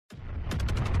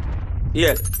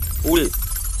Yeah, who is?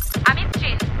 I'm his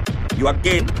chin. You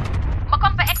again? I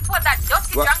come for expose that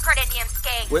dusty drunker than named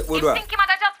Skeng. Wait, You think him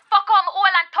gonna just fuck on my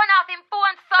hole and turn off him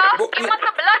phone, sir? He must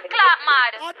have blood clot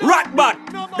mad. Ratbat!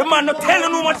 The man not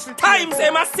telling how much times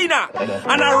him a sinner.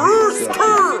 And a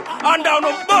rooster and down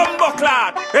a bumbo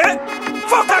clad. Eh?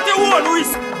 Fuck at your own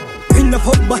risk. In the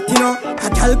fuck but you know,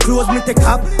 Kartel close me take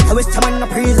up. I wish someone a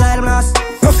praise I'll mass.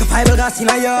 Rock a fiber gas in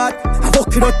a yard. I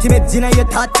fuck it up to meds in a your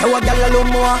touch. I want a little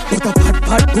more. Put a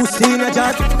fat pussy in a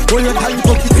jar. All your time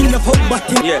fuck it in the fuck but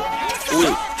you know. Yeah,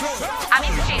 wait. I'm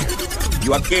his chin.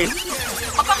 You again?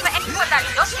 I come for expose that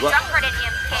dusty drunker than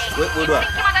named Skeng. Wait, You think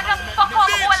him gonna just fuck on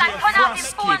my hole and turn off his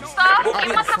phone, sir?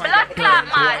 He must have blood clot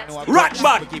mad.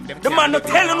 Ratbat! The man not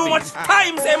telling how much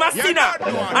times him a sinner.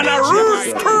 And a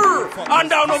rooster and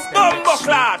down a bumbo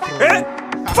clad. Eh?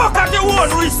 Fuck at your own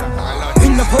risk.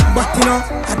 In the fuck but you know,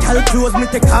 Kartel close me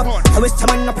take up. I wish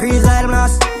someone a praise I'll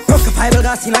mass. Rock a fiber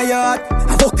gas in a yard.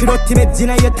 I fuck it up to meds in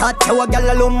a your touch. I want a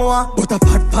little more. Put a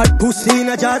fat pussy in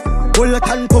a jar. All the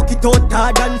time fuck it out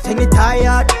hard and sing it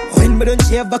tired. When me don't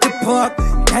shave back a pork.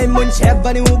 Time when shave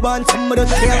a newborn. Some of the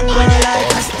young girl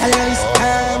like hastalavista.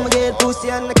 I get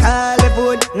pussy on the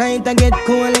California. Night I get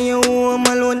cool and you home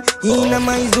alone. In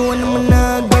my zone, I'm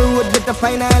not the road. Better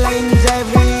find a line drive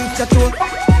reach a tour.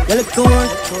 You look on,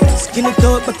 skin it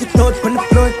out, back it out on the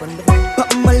floor. Pop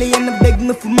Malie and beg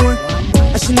me for more.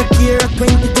 I shouldn't care at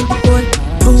 2024.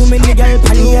 Too many girls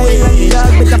on the island,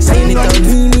 dog. Better find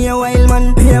one. Me a wild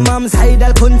man. Pay mom's hide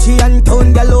all country and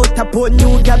town. Girl out a port,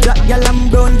 new girl, black girl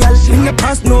and brown girl. In the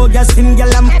past, no girl, slim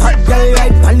girl and pot girl.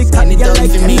 Right on the cut girl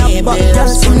like a buck girl.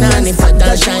 Punani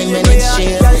fatal shine when it's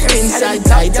chill. Inside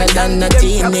tighter than a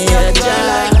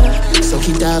teenager. Suck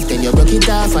it off, then you broke it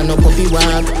off and no puppy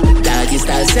walk. Doggy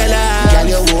style seller, girl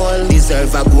you all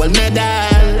deserve a gold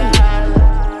medal.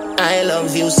 I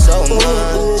love you so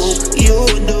much, you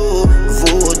do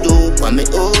voodoo. When me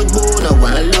old boo, no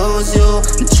one lose you,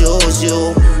 chose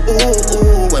you.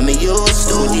 Ooh, when me used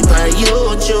to deep on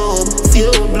YouTube.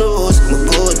 Few blues, me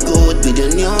good with the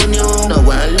new. No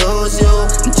one lose you,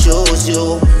 chose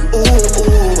you.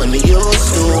 Ooh, when me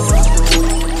used to.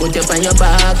 Put up on your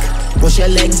back. Push your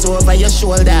legs over your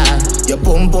shoulder. Your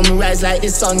boom rise like the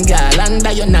sun, girl.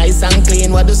 Under you nice and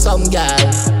clean, what do some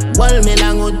girl? Wall me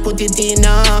long would put it in,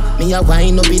 me a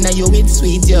wine up inna you with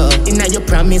sweet, yo. Inna your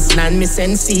promise land, me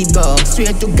send seed go.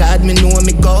 Straight to God, me know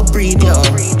me go breed, yo.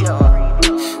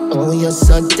 Oh, you're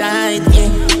so tight,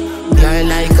 yeah. You're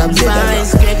like a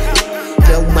vice grip.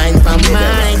 Your wine for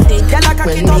my dick.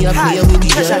 When me a play with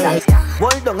you.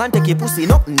 Hold on and take your pussy,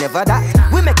 no, never that.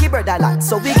 We make it bread a lot,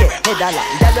 so we get head a lot.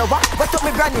 Tell you what, wet up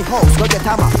me granny house, go get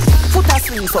a map. Foot a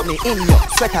swing so me in your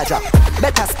sweater drop.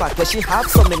 Better spot where she have,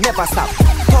 so me never stop.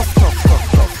 Tough,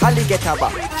 Holly get her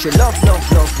back. She love.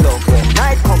 When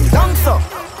night come down, so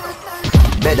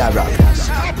better rock.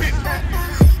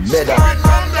 Better rock.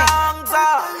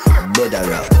 Better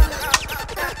rock.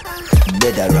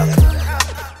 Better rock.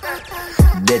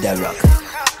 Better rock.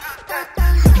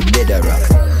 Better rock.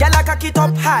 Girl I cock it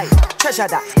up high, treasure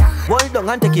that. Hold on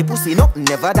and take your pussy, no,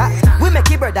 never that. We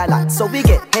make it bread a lot, so we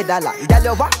get head a lot. Girl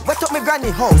you what? Wet up me granny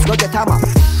house, go get a map.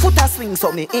 Foot a swing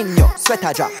so me in your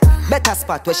sweater drop. Better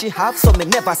spot where she have, so me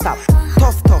never stop.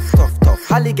 Tough.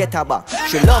 Holly get her back.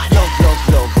 She love.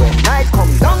 When night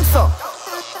come down, so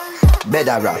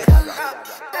better rock.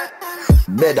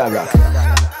 Better rock.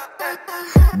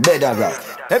 Better rock.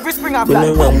 Every spring I fly,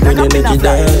 like a pin of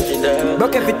fly.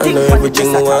 Broke everything from the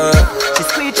chest attack. She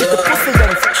screeches the pussy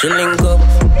then she link up,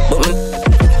 but me,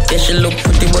 yeah, she look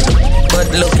pretty but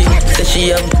lucky. Say she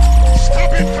have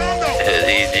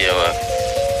Teejay, man.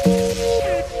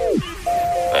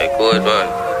 My good man.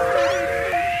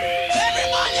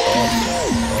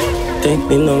 take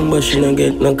me number, she don't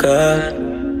get no call.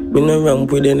 Me no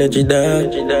ramp with energy,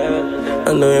 dog.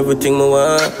 I know everything I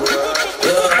want.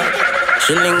 Yeah.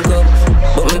 She link up,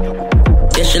 but me,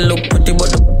 yeah, she look pretty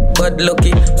but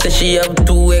lucky. Say she have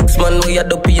 2 ex-man where you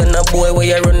dopey and a boy where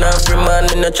you run off man.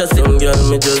 Me not trust him, girl,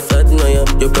 me just admire.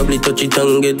 You probably touch it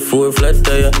and get 4 flat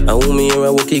tire. I want me here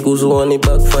a walkie goes on it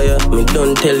backfire. Me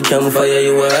don't tell campfire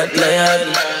you a hot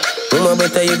liar. Mama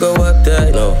better you go walk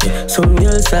tight. No. Some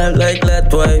girls sound like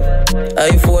that wife.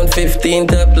 iPhone 15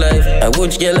 top life. I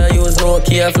watch girl I use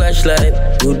Nokia flashlight.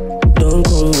 Good don't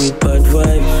come with bad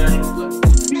vibes.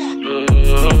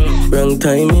 Wrong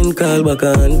timing, call back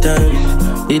on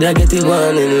time. Did I get it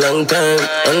one in long time?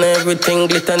 And everything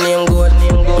glitter and gold.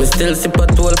 Me still sip a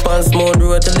 12 pound smooth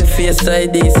road till the face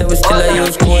ID. So we still a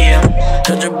use code.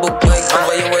 Judge a book like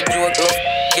cover you a joke. No,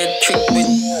 get tricked with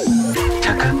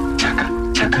chaka.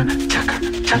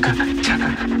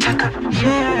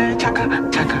 Yeah, chaka.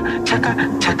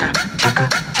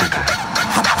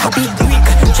 A big brick,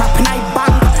 chopping I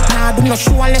bang. Nah, do no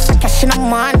show unless I cash in a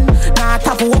man. Nah,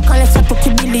 tap work unless I took a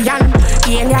billion.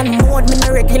 Alien mode, me no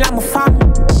regular, my fam.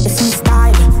 You see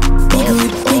style, big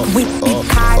whip, big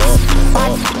cars.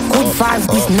 Bad, good vibes,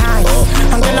 this nice.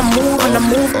 I'm gonna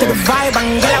move to the vibe.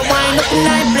 I'm gonna wind up in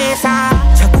that place.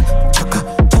 Chaka,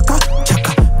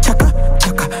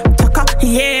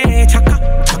 yeah, chaka.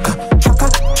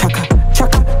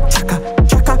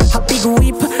 A big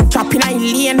whip, chopping I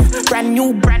lane. Brand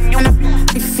new, and a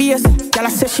big face. Girl, I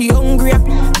say she hungry,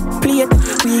 plate.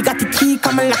 We got the key,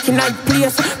 come and lock in that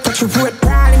place. Touch your road,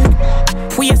 brawling,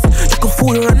 face. You can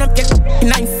fool run up, get in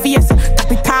my face.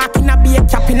 Tap it talking, I be a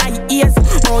cap in my ears.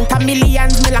 Mount a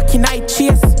millions, me lock in my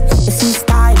chase. You see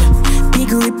style,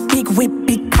 big whip,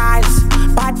 big cars.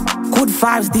 Bad, good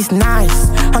vibes, this nice.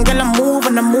 I'm gonna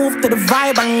move to the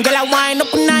vibe. I'm gonna wind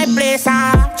up in my place.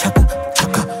 Chaka,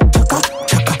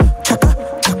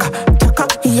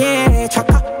 yeah,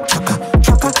 chaka.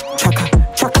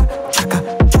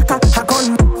 I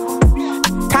gon'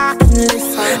 talking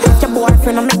list. Hit your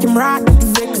boyfriend, I make him rock the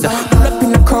fix. Pull up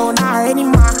in the crowd, or any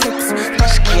markets.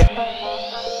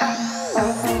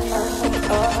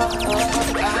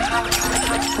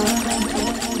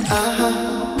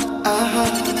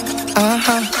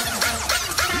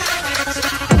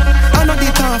 I know the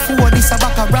time for this a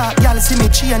back a rock. Y'all see me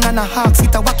chain and a hawk.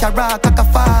 Sit a whack a rock, like a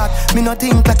fart. Me no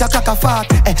think like a crack a fart.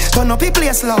 Turn up the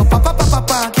place loud, pa,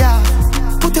 yeah.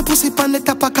 Put your pussy on the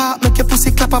top of car. Make your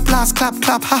pussy clap a blast, clap,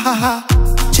 ha ha ha.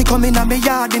 She come in a me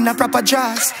yard in a proper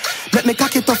dress. Let me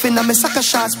cock it off in a me sucker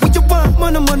shots. What you want?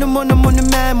 Money, man,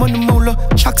 money, moolah.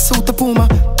 Chuck suit the Puma,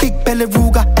 big belly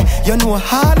Ruger. You know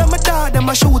all of my dad, I'm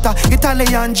a shooter.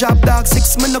 Italian job dog,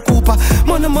 6 minute Cooper.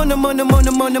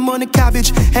 Money,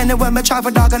 cabbage. Anywhere me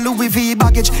travel dog a Louis V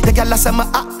baggage. The girl I say my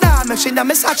hot dog, make sure that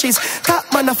me satches.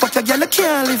 Top man a fuck your girl, I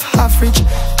can't live half rich.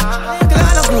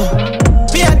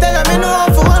 Me I tell her me know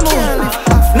for one more.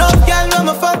 No girl know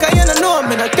my fucker, you don't know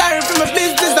me. I carry from my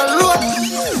business and road.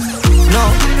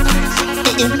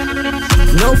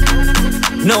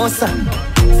 No sir.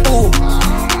 Ooh,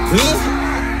 me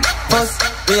first.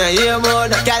 Me a hear about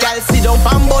that. Girl sit down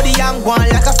pan body and go on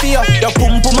like a fear. Your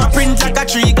pum a print like a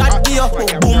tree got gear.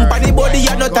 Boom pa the body,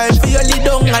 you no time for your lid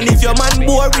down. And if your man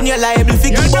boring, you liable for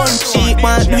give on. She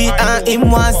want me and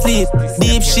him want sleep.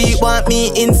 Deep she want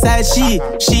me inside she.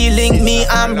 She link me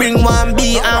and bring one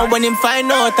B. And when him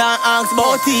find out and ask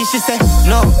about it, she say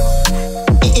no.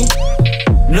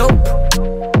 Nope.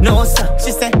 No sir.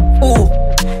 She say ooh,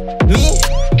 me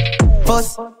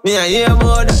first. Me a hear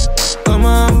about that. Come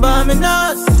on, buy me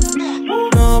nuts.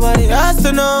 Nobody has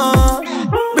to know.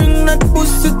 Bring that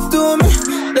pussy to me.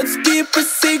 Let's keep a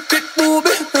secret, booby.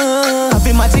 Have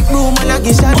a magic room and I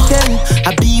get Chantel.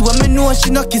 I be when me know she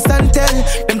no kiss and tell.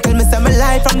 Them tell me say me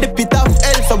life from the pit of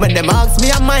hell. So when them ask me,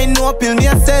 I might know pill me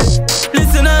and sell.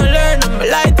 Listen and learn, I'm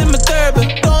light in my turban.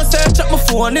 Don't search up my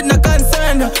phone, it no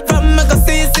concern. From me go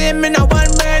see me no one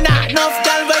burner. Enough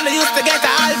girl when me used to get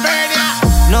a Albernia.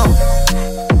 No.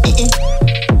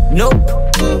 Nope,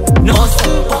 no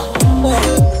sir.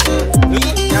 Me, me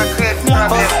a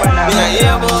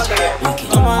hear about that.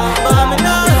 Come on, buy me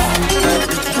now.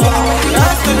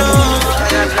 Last to know.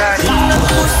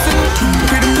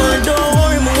 Pretty man, don't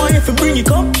worry, my wife will bring it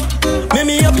up. Make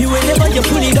me happy whenever you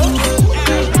pull it up.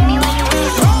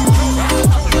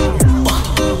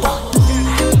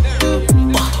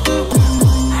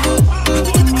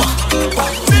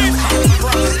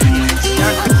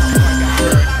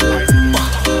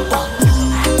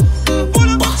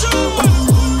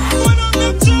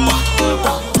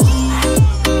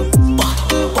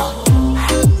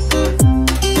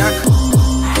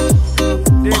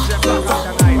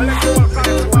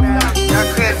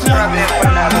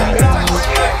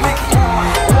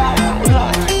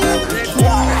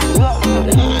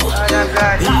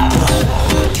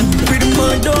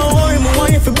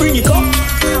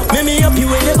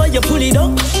 Pull it up.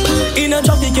 In a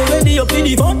traffic, you ready up in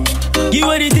the fun. Give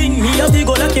her the thing, me have to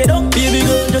go like it up. Baby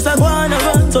girl, just a go on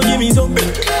around, so give me some.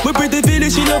 My pretty feeling,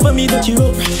 she love for me, touch you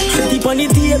up. Set it on the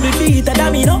table, feet a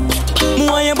damn it up. Me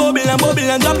want you bubble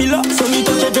and drop it up. So me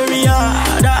touch it very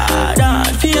hard,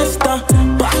 fiesta.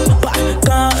 Back,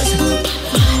 cars.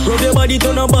 Rub your body,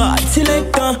 turn a bad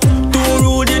selector. Too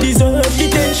rude, you deserve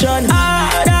detention.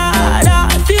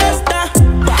 Hard, fiesta.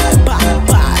 Back.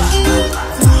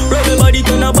 Rub your body,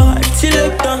 turn a bad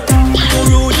selector. Too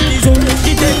rude, you deserve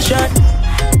detention.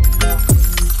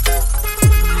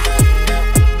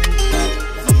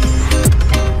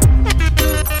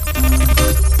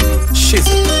 Shit.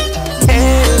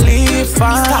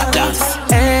 Stardust.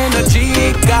 Energy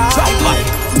guy.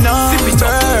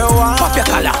 Number one. Pop your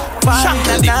collar. Find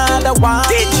another one.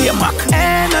 DJ Mac.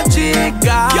 Energy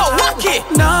God. Yo, Wacky.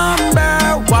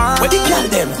 Number one. Where the girl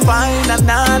them? Find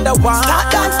another one.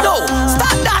 Start dance now.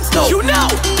 Start dance now. You know.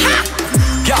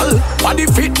 Girl, body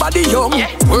fit, body young.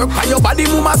 Work on your body,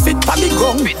 mama sit on the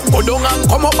ground. Go down and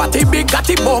come up at the big got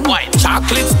the bum.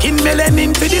 Chocolate skin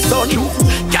melanin to the sun.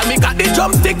 Girl, me got the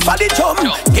drumstick for the drum.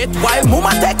 Get wild,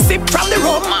 mama take sip from the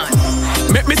rum.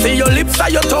 Make me see your lips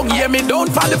and your tongue. Yeah, me down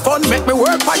for the fun. Make me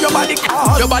work for your body.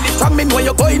 Your body strong, me when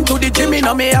you go into the gym. You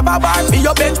know me have a bar for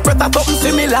your bench press or something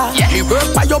similar. Me work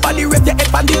for your body, rest your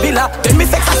head on the pillar. Then me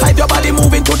exercise your body,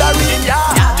 moving to the rhythm.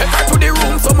 Take her to the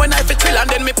room, somewhere nice to chill. And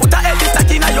then me put her head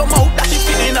stuck in your mouth, that she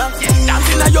feeling her.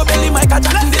 Dancing at your belly, Michael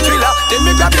Jackson the thriller. Then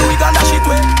me grab the wig and dash it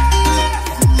way.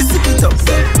 Zip it up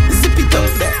there, zip it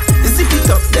up there, zip it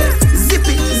up there, zip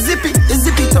it, zip it,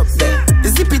 zip it up there,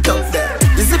 zip it up there,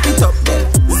 zip it up there,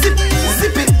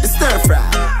 zip it, stir fry,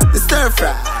 stir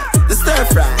fry, stir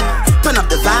fry, turn up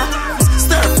the vibes,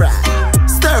 stir fry,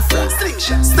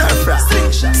 slingshot, stir fry,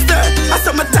 slingshot, stir. I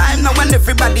summertime now when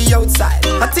everybody outside.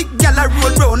 I think gyal a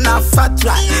roll round a fat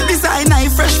right. Design I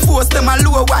fresh force them a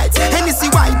low white. Hennessy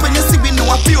white when you see we know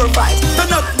a pure vibe.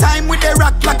 Turn up time with the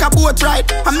rock like a boat ride.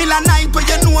 A million night when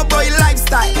you know a boy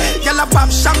lifestyle. Gyal a pop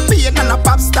champagne and a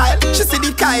pop style. She see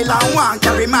the Kyle and want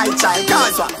carry my child.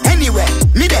 Cause what? Anyway,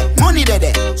 me there, money there.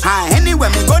 Anyway,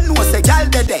 me go know say gyal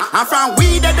there. I'm from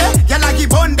weed there, gyal a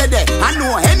give on there. I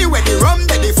know anyway the rum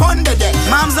there, the fun there.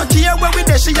 Mom's okay where we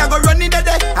there, she a go run it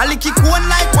there. I lick it one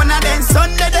like one of them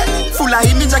Sunday there. Full of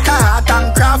image like a heart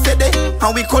and Kraff there.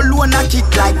 And we call one a kick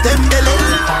like them dele.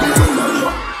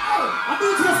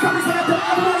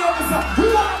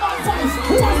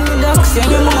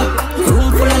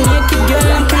 Room full of naked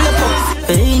girl and pull up.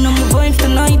 Hey, no more vibes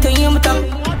tonight, I am a top.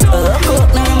 Coat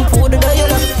now I'm pour the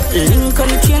dial. Link on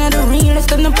the chain of the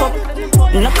realest in the pop.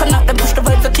 Knock on the push the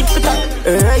vibes that keeps it up.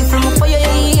 Right from a fire,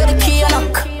 yeah, the key and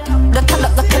knock. The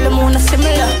tell them on a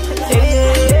similar.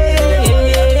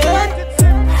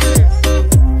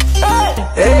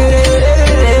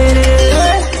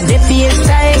 De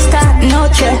fiesta esta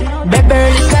noche,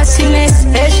 Beverly Casines,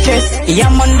 estrés,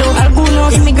 llamando a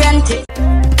algunos inmigrantes.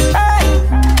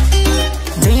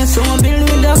 Doing some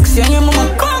building ducks, and your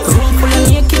mama comes. Room full of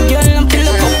naked girl and pull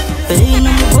up. Hey,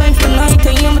 no more going for night, I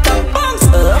am a top.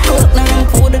 Coat now I'm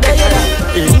pour the dial.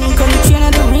 Link on the chain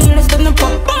of the realest in the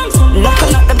pop. Knock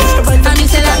on the best of it. I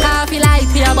miss like coffee light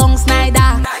for your bong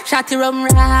snider. Shotty rum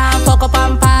ram, fuck up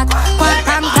and pat. Quack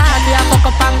and pat, we a fuck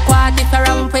up and quack. If you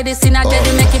ramp with the synergy,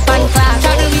 make it pan class.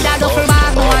 Shotty with a duffel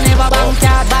bag, no one ever bank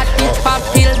yard. Bad bitch pop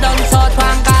pill down South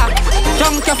Wanka.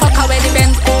 Drunk your fuck away the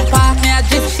Benz go park. Me a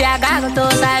drip, she a gaggle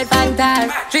to side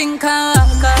pantar. Drink and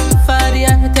walk up for the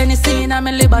earth. Tennessee, I'm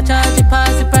a liver charge, it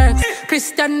pass the perks.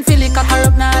 Christian Philly, cock her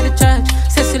up now the church.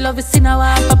 Says she love it, sin I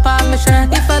want papa my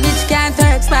shirt. If a bitch can't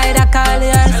work, slide a call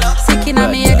the earth. Sick in a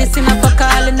me head, this in a fuck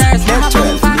all the nurse. Mama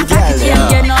pump and pack it, can't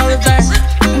get no reverse.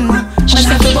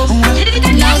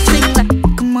 Now sing that.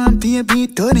 Come on, baby,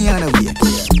 Tony out of here.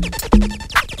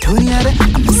 Tony out of here.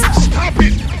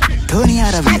 Tony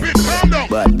out of here.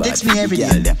 Text me every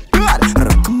day.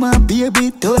 Come on,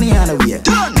 baby, Tony out of here.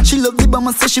 She love the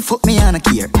bomber, so she fuck me on a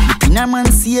care. The pinner man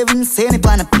saving, saying it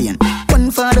on a plane.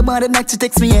 One for the body, like she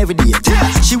text me every day.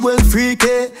 She well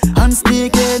freaky and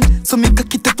sneaking, so me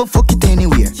cock it up and fuck it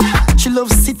anywhere. She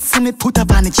loves sit, so me put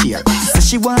up on the chair. So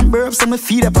she want burp, so me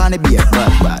feed up on the beer.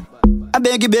 Bad. I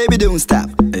beg you, baby, don't stop.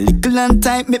 A little and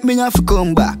tight, make me have to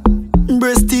come back.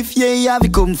 Breast stiff, yeah, you have to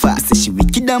come fast. Say she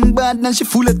wicked and bad, and she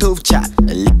full of tough chat.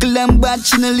 A little and bad,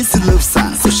 she no listen love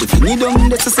song. So she fling it down,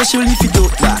 that's so she lift it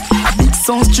up back. A big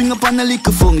song string up on a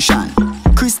little function.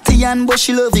 Christian, but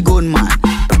she love the gun man.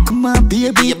 But come on,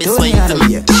 baby, turn me out of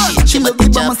here. She love the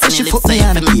bomber, so she fuck me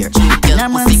on the pier. And her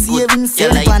man saving,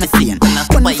 sailing on the plane.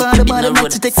 One for the body,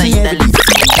 that she takes me every day.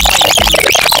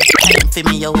 Time for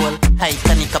me your wall, high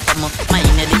panic up on my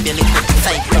nelly belly put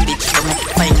tight a bitch for me,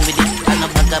 fine with it. And a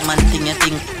bag of man thing you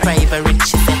think, private rich,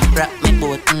 she said, wrap me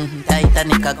boat,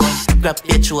 Titanic a gun, grab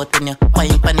your throat and you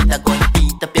wine pan it a gun,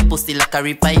 beat up your pussy like a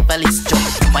revivalist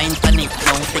jump, wine pan it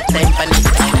now, take time pan it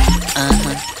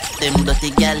now, them dirty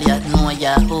gal ya know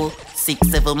ya who.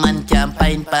 6-7 man can't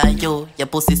find by you. Your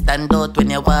pussy stand out when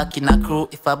you walk in a crew.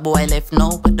 If a boy left now,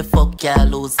 what the fuck ya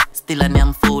lose? Still a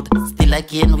damn food, still a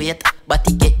gain weight, but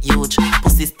it get huge.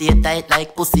 Pussy stay tight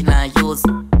like pussy nah use.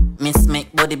 Miss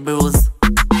make body bruise.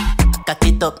 Cock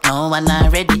it up now and I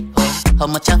ready. Oh, how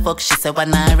much a fuck she say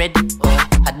when I ready. Oh,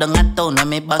 I don't a town when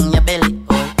me bang your belly.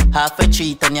 Oh, half a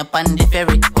treat on your pandy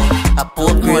ferry. Oh, a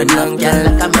poor girl now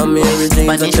girl like a me.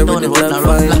 Spanish don't hold no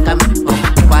rough like a me.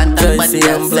 One time bad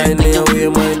girl set me up.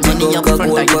 Money up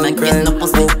front I get no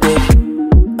pussy.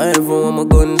 I ever want my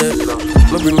gun there.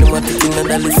 I bring them a tick in the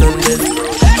dolly Sundays.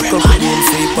 A couple games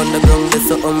sweep on the ground.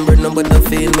 There's a umbre, nobody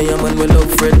feel me, a man will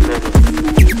love friend.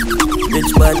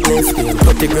 Rich badness,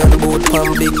 30 grand boat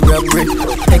pan big grab brick.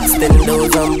 Extend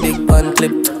those and big pan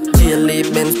clip. GLA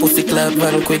Benz pussy clap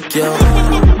van quick, yo.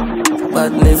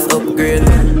 Badness upgrade.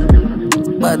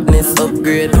 Badness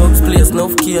upgrade. Dogs place,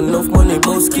 enough key, enough money,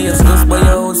 boss case. Just buy a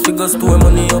house, figure store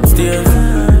money upstairs.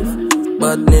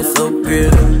 Badness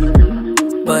upgrade.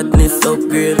 Badness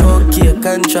upgrade. Okay,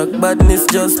 contract, badness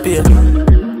just pay.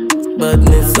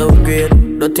 Badness upgrade.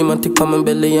 Dirty man tick on my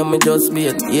belly and me just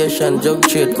bait. Asian jug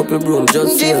trade, couple broom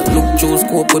just sale. Look choose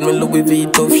cope with me Louis V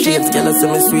tough shades. Girl I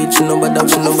say me sweet, she no bother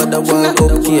one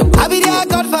cupcake. I be their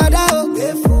godfather,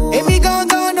 if me gon'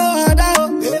 go no harder,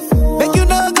 make you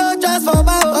no go just for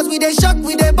my house. We dey shock,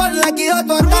 we dey burn like a hot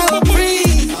water.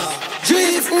 Free,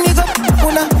 drift, nigga,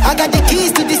 puna. I got the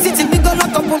keys to the city, we gon'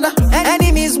 lock up puna.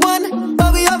 Enemies won,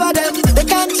 but we over them. They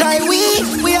can't try,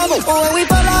 we have a when we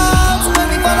fall out, when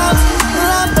we fall out.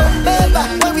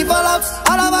 When we fall out,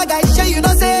 all of our guys show you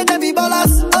don't say they be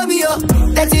ballers. OBO,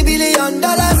 $30 billion.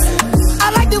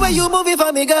 I like the way you move it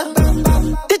for me, girl.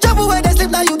 The trouble where they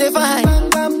sleep now you define.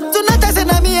 Tonight I say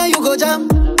na me and you go jam.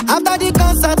 After the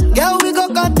concert, girl we go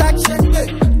contact.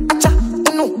 Acha,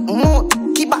 no,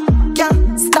 keep up,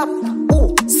 can't stop.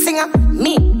 Oh, singer,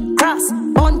 me, Kraff,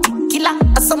 bounty, killer.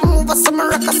 Some move, some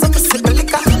rock, some sip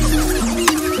liquor.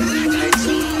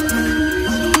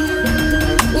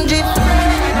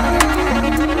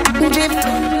 Drip,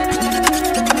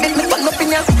 make me turn up in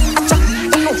ya. Acha,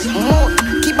 no,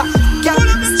 keep up,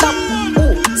 can't stop.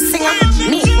 Oh, singer,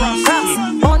 me, Kraff,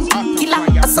 bounty, killer.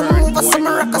 Some move, some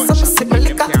rock, some sip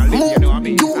liquor. Move,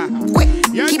 you quick,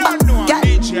 keep up, girl.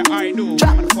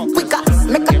 Drop, quicker,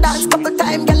 make a dance couple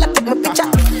times, girl. Take my picture.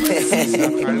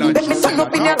 Make me turn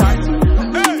up in ya.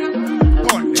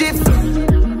 Drip,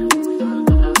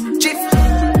 drip,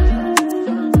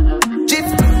 drip.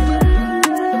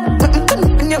 Make me turn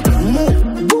up in ya.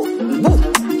 Move,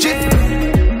 drip.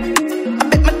 I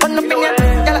bet me turn up in ya.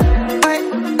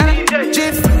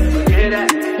 Drip.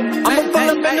 I'ma pull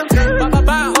up in ya.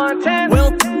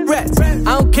 Well, rats. I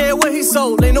don't care what he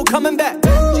sold, ain't no coming back.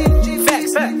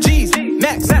 Facts, G's,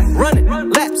 max, running,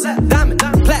 laps, diamond,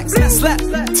 plaques, slap,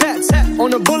 taps, on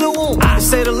the bullet wound. They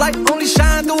say the light only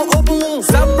shine through an open wound.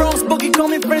 South Bronx boogie call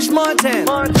me French Montana.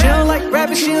 She don't like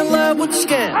rabbit, she in love with the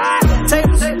scan.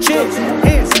 Tapes, chins,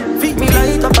 hands, feet, Me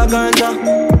light up a ganja.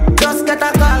 Just get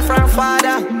a call from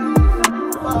father.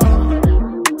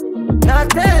 Now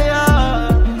tell ya,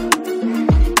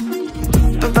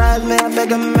 provide me, I beg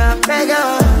ya.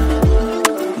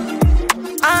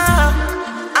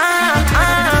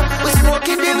 We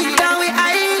smoking the weed and we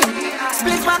high.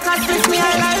 Split back and split me I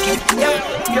like. Yeah,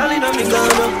 girl inna me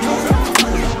ganja.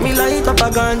 Me light up a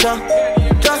ganja.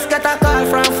 Just get a call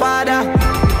from father.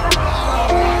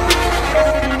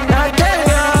 Now tell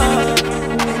ya,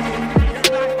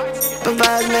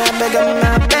 provide me, I beg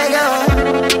ya.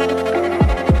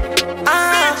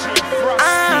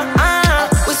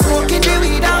 We smoking the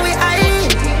weed and we high.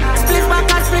 Split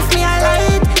back and split me I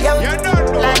like. Yeah,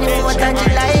 like the 4th of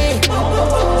July.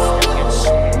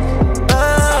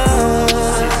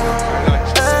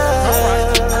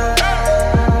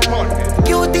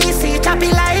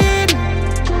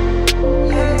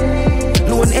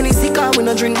 We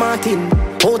no drink Martin.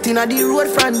 Out inna the road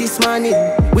from this morning.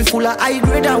 We full of high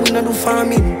grade and we no do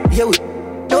farming. Yeah, we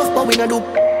tough but we no do.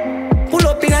 Pull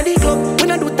up inna the club, we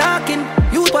no do talking.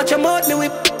 You watch your mouth, me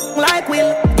whip like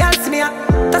Will. Girl see me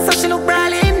that's how she look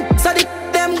brawling. So the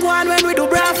them go on when we do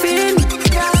braffing.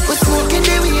 We smoking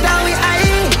the weed and we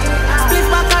high. Split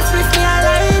back and split me a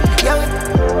light. Yeah, we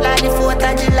like the 4th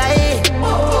of July.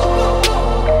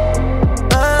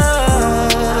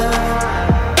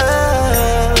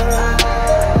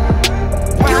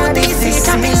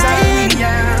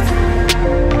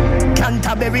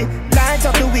 Canterbury, light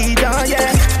up the weed, oh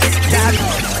yeah.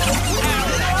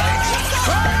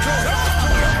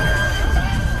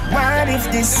 What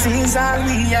if this is all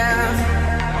we have?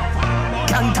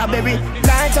 Canterbury,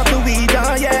 light up the weed,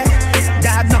 oh yeah.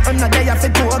 Dad, nothing no day off the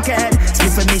cocaine.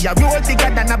 Sleep for me, a roll bigger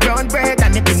than a brown bread.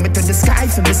 And it bring me to the sky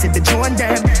for me, see the drone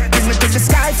them. Bring me to the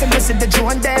sky for me, see the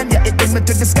drone them. Yeah, it bring me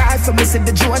to the sky for me, see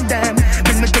the drone them.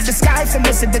 Bring me to the sky for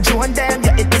me, see the drone them.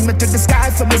 Yeah, it bring me to the sky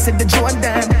for me, see the drone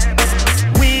them.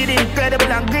 Weed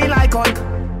incredible and green like Hulk.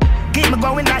 Keep me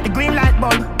going like the green light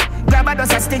bulb. Grab a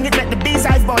dust, I sting it, let the bees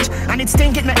eyes budge. And it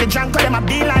stink it, let the drunk call them a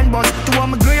beeline buzz. To all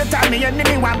my great time, me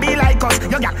enemy want be like us.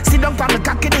 Yo, yeah, sit down from the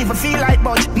cock, it even feel like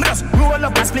budge. Me just roll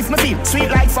up and split my feet, sweet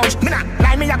like fudge. Me not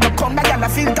lie, me I go come back, y'all I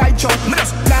feel tight chug. Me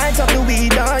just light up the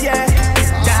weed, oh yeah.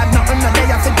 Dog, nothing no day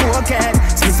off the cocaine.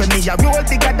 Split for me a roll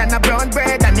bigger than a brown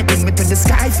bread. And it bring me to the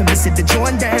sky for me see the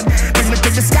drone them. Bring me to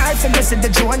the sky for me see the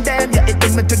drone them. Yeah, it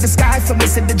bring me to the sky for me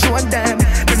see the drone them.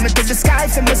 Bring me to the sky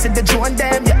for me see the drone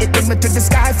them. Yeah, it bring me to the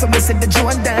sky for me see the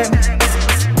drone them.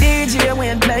 DJ we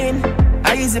ain't playing.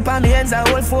 I easy on the ends, I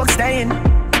old folks staying.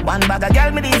 One bag of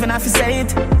girl, me even have to say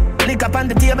it. Lick up on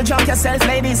the table, drunk yourself,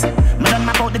 ladies. Me done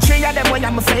map out the three of them, boy,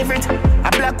 I'm my favorite. A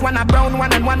black one, a brown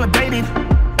one, and one with braided.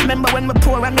 Remember when we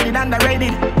poor, I made it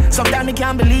underrated. Sometimes I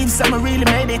can't believe someone really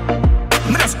made it.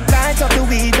 Me just light up the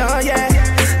weed, oh yeah.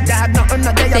 Dad, nothing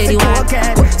no day off the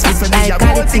cocaine. It's like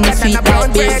got it in the feet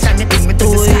like this.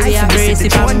 Oh, we are brazy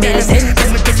from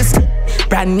Millicent.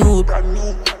 Brand new.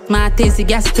 My tasty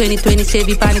gas 2020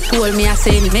 Chevy pan it cool me I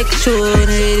say me make sure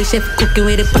the chef cooking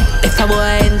with the if a boy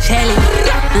and Shelly.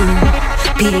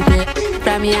 People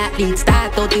from me athlete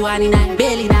start out the one in a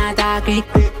belly not talk quick.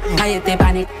 I hit the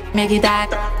panic make it hot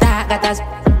got us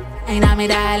in a me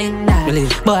darling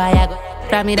that boy I go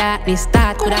from me that me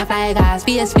start could I fly gas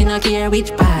space me no care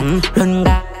which part run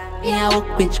back me a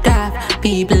walk which Kraff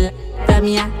people from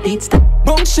me athlete start.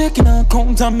 Bone shaking and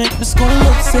count and make the skull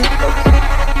upset.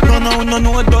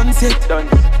 No, I done set.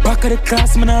 Back of the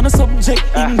class, man, on a subject.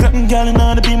 England girl, and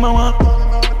I be my one.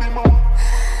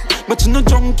 But you no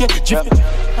drunk yet, drift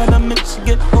and I make you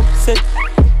get upset.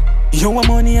 You want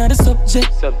money on the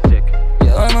subject.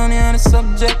 You want money on the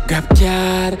subject. Grab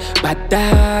card, bad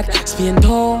dad, spin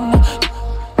down.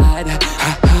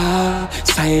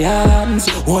 Science,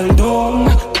 hold on.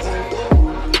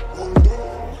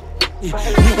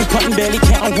 Little cotton belly,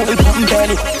 can't hold cotton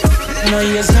belly. No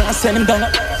years now, send him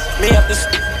down. Me have this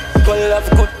skull of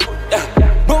good.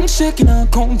 Bone shaking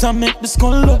and count and make the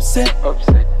skull upset.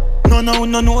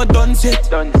 No, I done set.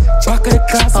 Back of the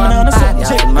class, man, on a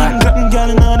subject. England girl,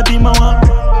 and I be my one.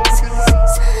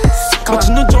 But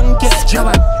you no drunk yet,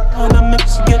 and I make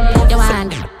you get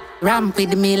upset. Ramp with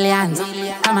the millions.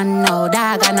 Come on now,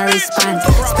 dog, and a response.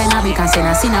 Spend a week and send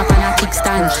a sin up on a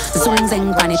kickstand. Zoom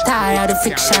zeng pan it, tire the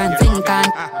friction. Think on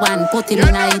one, put it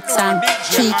in a hit song.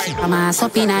 Cheek, I'm a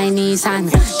sup in a Nissan.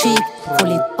 Cheek,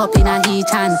 pull it up in a heat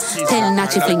hand. Tell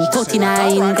Nachi fling, put in a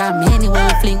Ingram.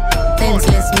 Anywhere fling,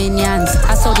 senseless minions.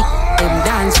 I saw the them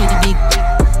dance with the big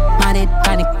mad head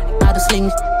panic, how to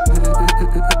sling.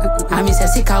 I miss a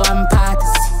sick of one part.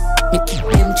 Me keep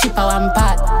them cheap of one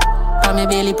part. Pa me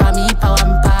belly, pa me hip a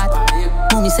one part.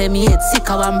 Mommy say me head sick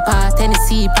a one part.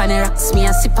 Tennessee pan the rocks, me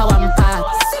a sip a one part.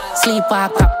 Sleep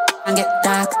walk up and get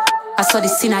dark. I saw the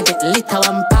scene I get lit a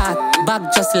one part. Bag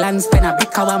just land, spend a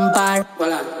brick a one bar.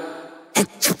 Head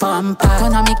chip a one part.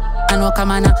 Turn on me and walk a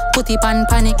man, put it on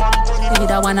panic. Give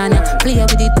it a one and play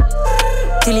with it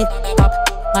till it pop.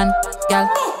 Man, girl,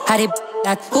 had it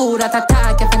that who that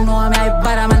attack. If you know me, I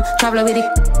bad man. Travel with it,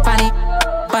 funny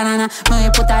banana. No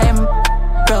you put a M.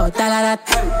 Bro, dalalat.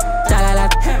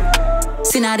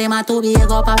 Sinna dem a to be a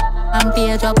go pop. And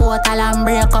page your portal and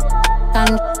break up.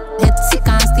 And get sick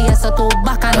and stay so to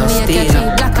back and make you cheap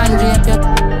black and drape you.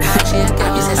 Shake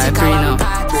you, you say sick of one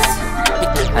part.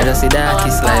 I just see that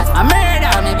kiss life. I'm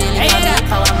murder,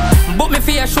 hey, book me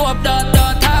for your show up, don't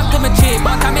talk to me cheap.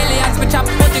 But a millions me chop,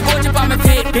 put the Gucci on me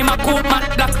feet. Be my coop, man,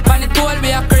 black, on the toll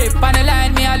me a creep. On the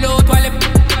line me a load while it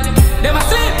them a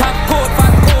sleep. Top coat,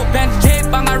 fat coat, bench cheap.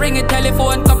 Bang a ring it,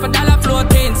 telephone, $2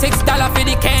 floating. $6 for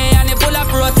the K and it full of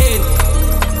protein.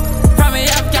 From me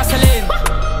have gasoline.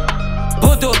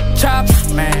 Voodoo chop,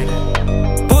 man.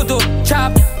 Voodoo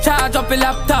chop, charge up a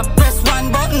laptop. Press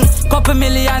one button, couple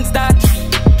millions that.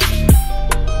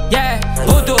 Yeah,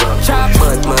 voodoo chop.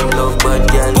 Bad man love bad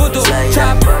girl. Voodoo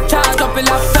chop, charge up a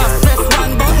laptop. Press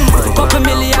one button, couple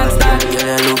millions that. Girl,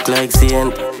 I look like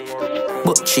Saint.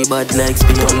 But she bad like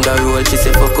speed on the road. She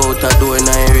say fuck out her door in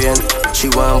her rain. She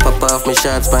want pop off me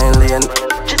shots fine lane.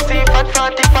 She see fat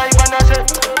 45 and I say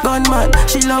gunman,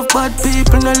 she love bad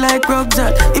people, no like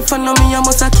rucksack. If I know me, I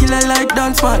must a kill her like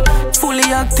dance man. Fully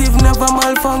active, never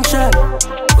malfunction.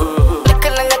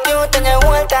 Little and you cute and you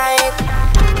hold tight.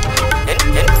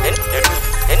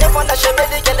 You never know she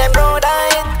belly get them broad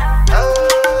eyed.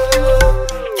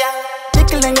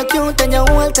 Little and you cute and you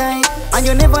hold tight. And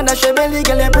you never dash your belly,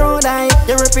 girl, your broad eye.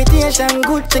 Your reputation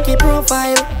good, check your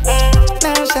profile.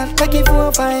 Now shot, take it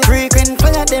 4-5. Frequent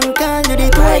fire, them call you the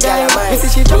tour guy. Me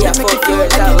see she jump, make it feel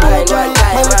like you know dry.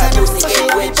 My look at you, so she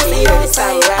wait to hear the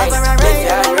sunrise. If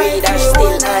you read her,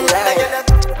 still alive.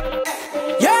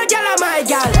 Your girl are my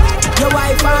girl. Your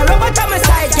wife are over to my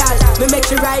side, girl. Me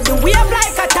make you ride the wave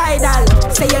like a tidal.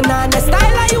 Say you're not the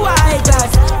style like you are high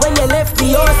class. When you left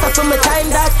the house, I from my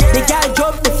time that the girl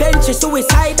jumped the fence, she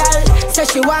suicidal. Say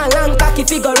she want long cocky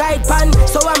figure right pan.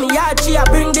 So I'm yard, she a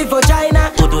bring the vagina.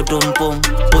 Put-o-dum-bum,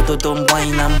 put-o-dum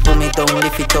wine and pull me down.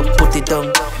 lift it up, put it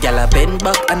down. Girl a bend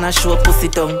back and a show pussy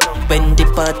tongue. When the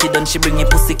party done, she bring a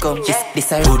pussy come.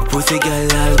 This a good pussy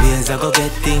girl always I go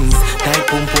get things. Tight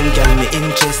pum pum girl me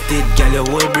interested. Girl your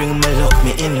boy bring me luck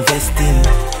me investing.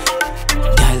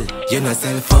 Girl you no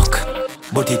sell fuck,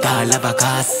 but it all have a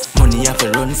cost. Money have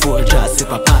to run for just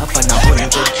if a pop and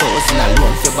 100,000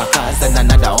 alone for back ass and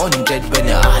another 100 when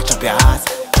you arch up your ass.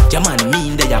 Your man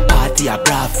mean that your party a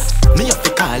brav. Me have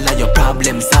to call all your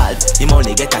problem solved. Him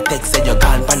only get a text say you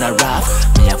gone pan a raft.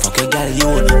 Me a fuck your girl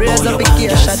you raise up a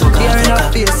gear shot, clear in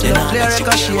her face. You know clear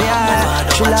ricochet, yeah.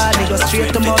 Chillani go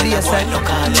straight to my base.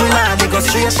 Chillani go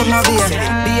straight to my base.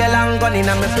 Be a long gun in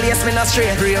a me place, me no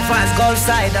straight. Real fast Gulf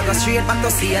side, I go straight back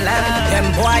to CLM.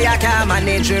 Them boy I can't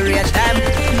manage to reach them.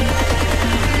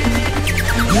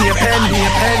 Me a pen,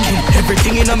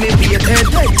 everything in a me be a pen.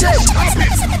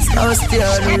 So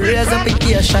still, raise up a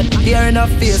gear shot, clear in her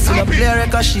face. You know play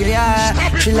ricochet, yeah.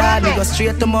 Chillani go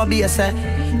straight to my base.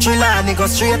 Chillani go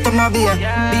straight to my base.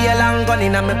 Be a long gun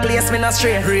in a me place, me no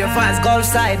straight. Real fast Gulf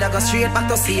side, I go straight back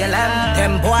to CLM.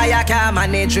 Them boy I can't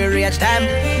manage to reach them.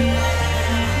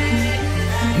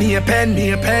 Me a pen,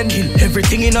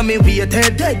 everything in a me be a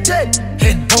dead. Head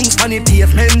bounce on the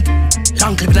pavement.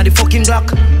 Long clip na the fucking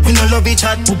Glock. We no love each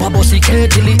other. Poopa bossy care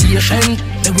till it Asian.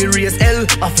 Then we raise hell.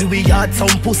 After we had some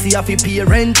pussy after pay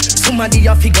rent. Somebody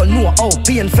a figure know how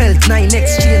pain felt. 9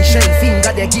 exchange shell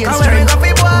finger they gain strength. And when we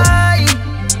go boy,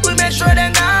 we make sure they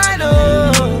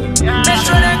know. Make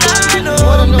sure they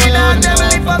know. Me not them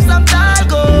lift up some tall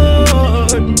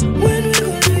good. When we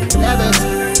go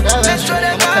make sure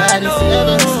they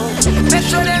know. Make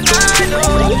sure they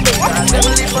know. Them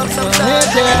lift up some tall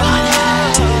good.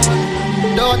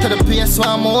 Door to the place, so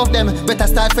I move them. Better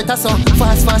start fit a song.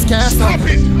 Fast, can't stop.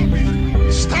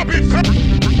 Stop it,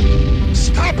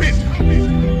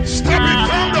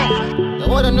 calm down. You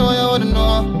wanna know.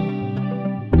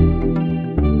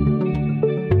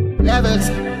 Levels,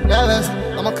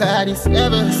 I'ma call these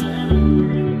levels.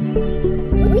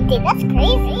 That's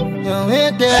crazy. You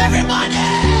hit there.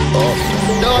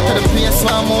 Door to the place, so I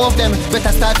move them.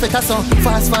 Better start fit a song.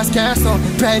 Fast, can't stop.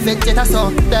 Private jet a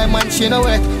song. Diamond she no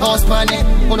work. House panel.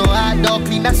 Who no hard dog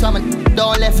clean, that's why man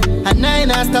don't left. At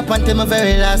 9 I stop until my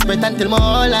very last breath. Until my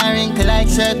whole I wrinkle like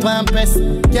shirt one press.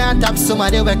 Can't tap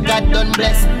somebody where God done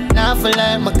bless. Now for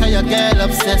life, my call your girl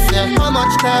obsessed, yeah. How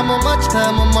much time, me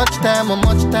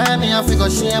have to go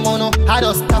shame on no. I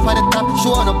just stop at the top,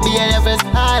 show on the be levels.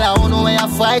 All I wanna where I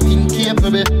fighting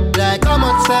capable. Like how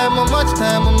much time,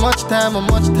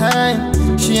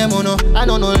 shame on no. I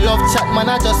don't know love chat, man,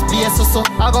 I just be so.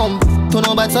 I gon' to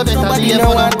no bad so better be a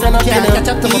one. Can't catch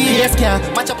up to my PS, can't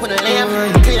match up on the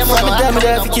lane. Clear my I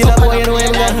kill a boy, you know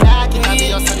I'm there.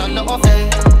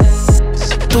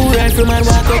 2 rifle man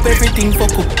walk up, everything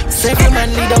fuck up. Second man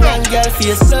need a one girl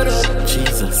face blood up.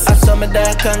 Jesus, I saw me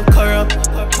dark and corrupt.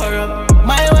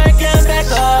 My work can't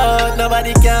back out,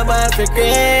 nobody can buy for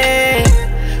great.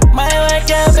 My work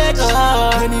can't back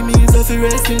out. Enemies of the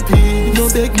rest in peace. No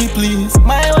beg me please.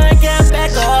 My work can't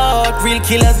back out. Real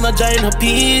killers not join a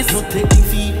peace. No take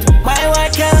defeat. My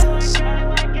work can't.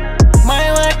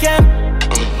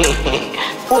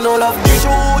 Who no love the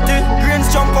shooting? Brains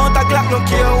jump out a Glock, no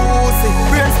care who see.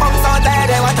 Brains pumps out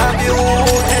there, they want to be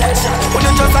beauty. When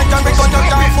you just like John, because you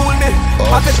can't fool me.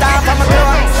 Pop it off, I'm a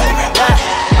close. Yeah,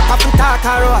 pop it talk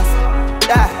and roast.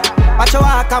 Yeah, watch your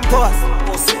walk and pose.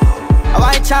 I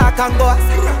white chalk and ghost.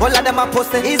 All of them a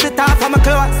pussy, easy talk, I'm a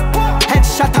close.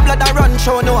 Headshot and blood a run,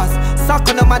 show nose. Suck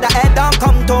on them at the head, don't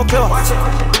come too close.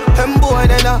 Them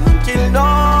boy, they not kill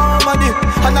nobody.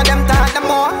 And of them talk them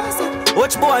more.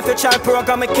 Watch boy if you try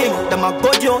program a king. Them a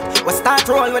good youth, we start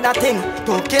roll with that thing.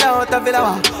 2 kill out of it,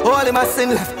 all in my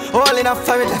sin left. All in a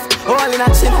forehead left, all in a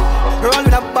chin. Roll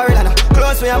with a barrel and a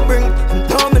close me a bring. And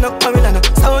down me no quarrel and a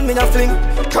sound me no fling.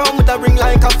 Crown with a ring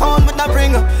like a phone with a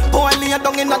ring. Boy lay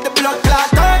down in the blood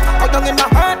clot. Go down in my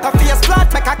heart, a face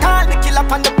flat. Make a call, me kill up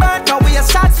on the bird. Now we a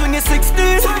shot swing is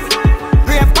 16.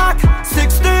 Grave Park,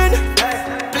 16.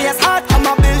 Place hard, I'm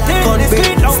a building.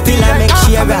 Still I make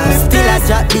share, still I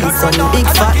drop this. Some big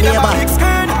fat neighbor,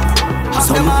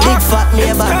 some big fat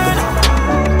neighbor.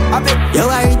 Yo,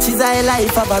 I riches I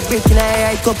life, have a brick in a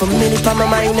right. Couple minutes on my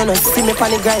mind, you know, see me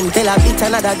on the grind. Tell a bitch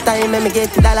another time, let me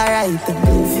get it all right.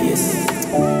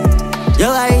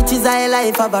 Yo, I riches I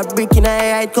life, have a brick in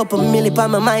a right. Couple minutes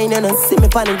on my mind, you know, see me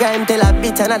on the grind. Tell a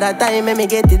bitch another time, let me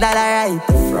get it all right.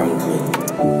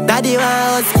 Daddy want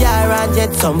house, car and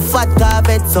jet, some fat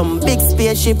carpet, some big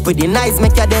spaceship with the nice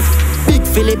make your death. Big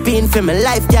Philippine for my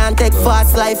life can't take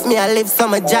fast life. Me I live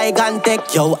some gigantic.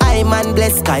 Yo, I man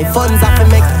bless sky funds I fi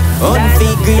make.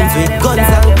 Unfeed greens with guns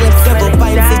and clips.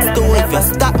 7.62 if you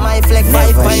stop my flex.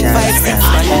 5.56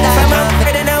 From up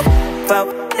ready now, fuck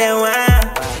them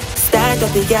one. Start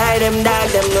up the guy, them dog,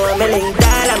 them know I'm a link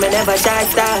doll. I'm never shy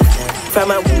star.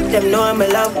 From up, them know I'm a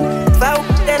love. Fuck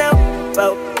them now,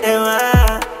 fuck them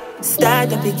one.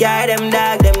 Start up the guy, them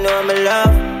dog, them know I'm a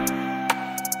love.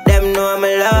 Them know I'm a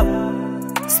love.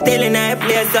 Still in that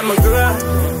place, I'm a grow.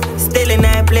 Still in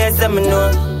that place, I'm a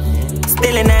know.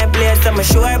 Still in that place, I'm a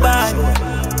sure boy.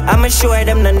 I'm a sure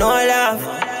them no love.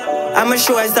 I'm a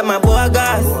sure some a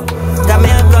bogus. Cause me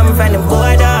I come from the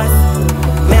borders.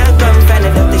 Me I come from the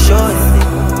dirty shores.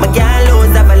 My girl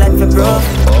lose have a lot for bro.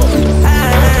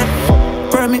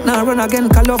 Permit now run again,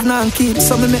 cause love now keep.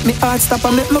 So me make me heart stop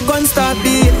and make my gun start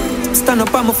beat. Stand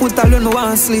up on my foot alone, me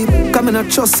want sleep. Come in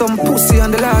and trust some pussy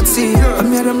on the Lord see. I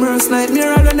made them worst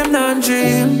nightmare all when them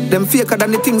non-dream. Them faker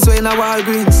than the things way in a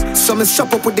Walgreens. So me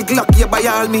shop up with the Glock, yeah, by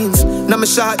all means. Now me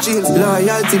short jeans,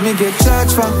 loyalty me get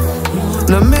charged for.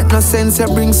 No make no sense, you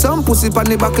bring some pussy on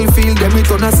the battlefield, them it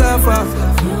on a suffer.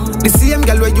 The same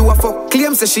girl where you a fuck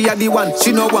claim say she a the one.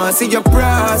 She no want see you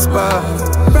prosper.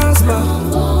 Prosper,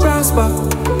 prosper.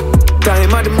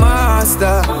 Time of the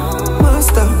master.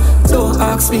 Master, don't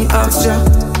ask me, ask ya.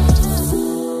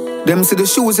 Them see the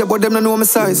shoes, yeah, but them don't know my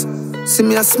size. See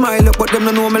me a smile up, but them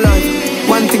don't know my life.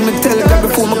 One thing me tell God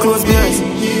before me close my eyes.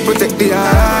 Protect the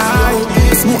eye.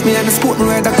 They smoke me and they sport me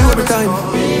right that every time.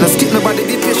 Now skip nobody,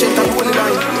 be patient and hold the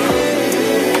line.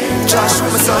 Josh,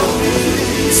 my son.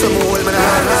 Some hold me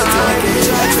down.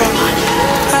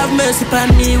 Have mercy upon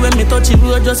me when me touch the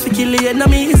road just for kill the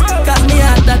enemies. Cause me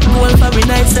had that goal for me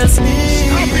night self.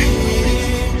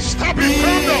 Stop it,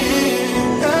 calm down.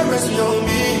 Have mercy on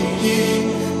me.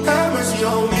 Have mercy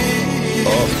on me.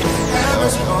 Have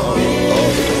mercy on me.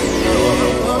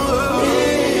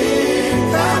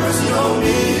 Have mercy on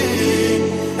me.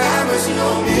 Have mercy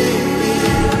on me.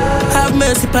 Have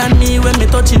mercy upon me when me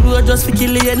touch the road just for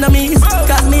kill the enemies.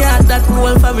 Cause me had that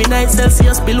goal for me night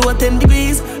Celsius below 10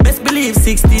 degrees. Best believe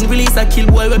 16 release a kill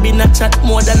boy we be not chat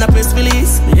more than a press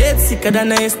release. Me head sicker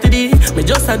than a yesterday. Me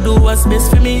just a do what's best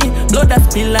for me. Blood that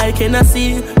spill like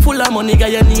Hennessy. Full of money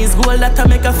got your knees gold that a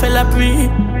make a fella pray.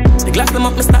 The glass them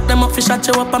up, me stack them up, fi shot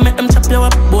you up and make them chop you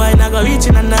up. Boy, I go reach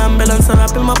in an ambulance and wrap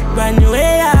him up. Brand new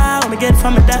way out, me get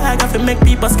from a dog, I fi make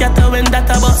people scatter when that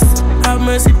a bust. Have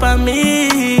mercy upon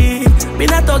me.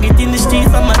 Been a target in the streets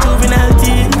from my juvenile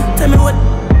teen. Tell me what,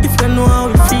 if you know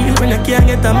how you feel when you can't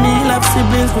get a meal, have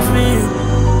siblings for free.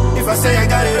 If I say I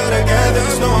got it all together,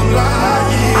 just know I'm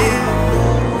lying.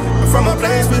 From a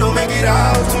place we don't make it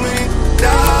out, too many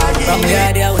dying. From the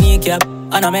idea when you cap,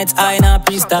 and I met I in a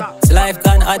pre-stop. So life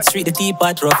can hot street, the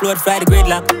teapot, rough road, fry the grade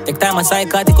lock. Take time a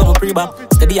psychotic, come a pre-bop.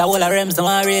 Steady a whole of rems, no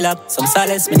one real up. Some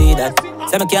solace, me need that.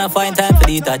 Say me can't find time for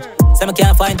detach. Say me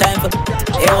can't find time for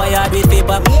hey, why you do it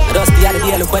paper? Dusty at the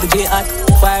day, look where the J at.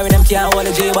 Fire with them can't hold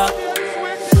the J back.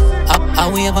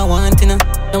 I we ever want, you know.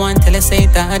 No one tell us say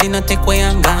that I did not take away,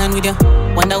 I'm gone with you.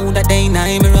 Wonder who that day in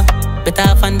a mirror.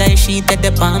 Better off and die sheet at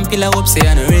the palm pillar. Hope say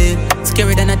on a real.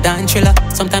 Scary than a dance thriller.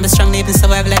 Sometimes it's strong even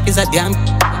survive life is a damn.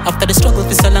 After the struggle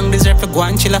for so long deserve for go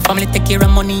and chill. Family take care of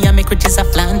money and make riches a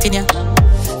plant in ya.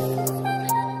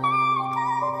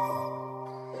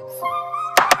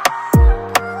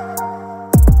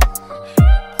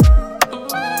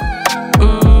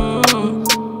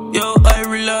 Yo,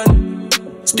 Ireland.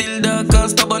 Still dark and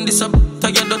stubborn this up.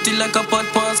 Tired dirty like a pot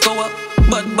pants cover.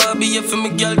 But Barbie, if me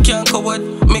girl can't coward.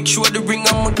 Make sure the ring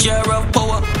on my car have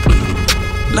power.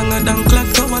 Longer than clock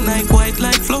tower, night white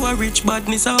like flower. Rich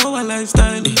badness a our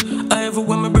lifestyle. I ever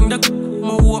when me bring the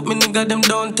my hope me nigga them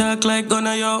don't talk like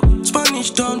gonna yo.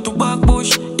 Spanish town to back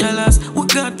bush. Yellas, we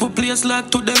got for place like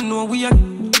to them know we are.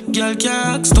 Girl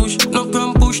can't ask touch. No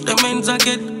pram push, them ends I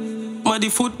get. Muddy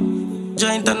foot,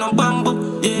 giant and no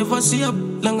bamboo. You ever see a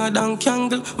longer than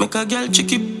candle. Make a girl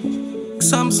chicky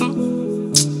Samson.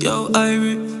 Yo,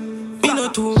 Irie, me no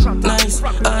too nice.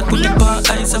 I put the bar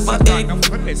eyes of a egg.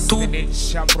 Too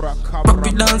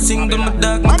puppy dancing, do my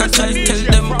dog. Make a try tell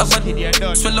them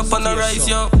about swell up on the rise,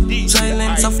 yo.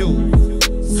 Silence of me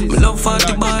love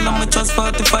 40 ball and me trust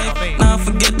 45. Now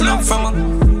forget love from a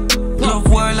love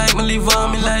war like me live all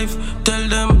my life. Tell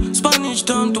them Spanish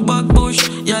town to back bush.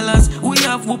 Yallas, we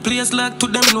have a place like to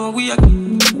them know we are.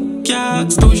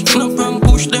 Can't touch, no pram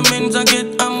push. Them ends I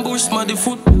get ambushed, muddy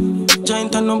foot.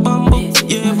 Giant and no bamboo.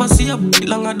 You ever see a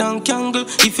longer than candle?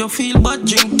 If you feel bad,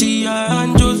 drink tea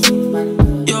and juice.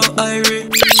 Yo, Irie.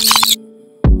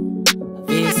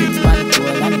 V6 Kartel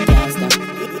and the can't stop.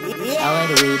 I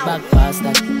the way back past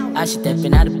that. As she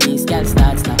stepping out the piece, girl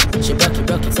starts now. She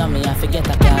broke it, so me I forget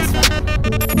her class for.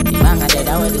 The man I dead,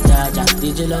 I wear the charger.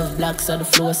 DJ love black, so the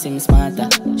flow seems smarter.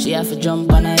 She have to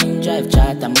jump on her in drive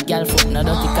charter. My girl foot no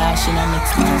dirty car, she no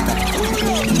mix smarter.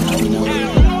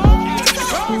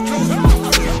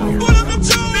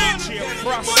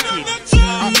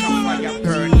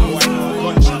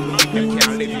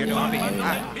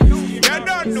 You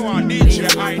don't know a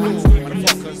DJ, I know.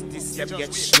 Motherfuckers, this year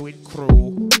get showing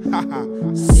crew. Haha,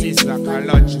 Sister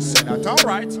Kalonji said that,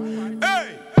 alright.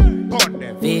 Hey, pon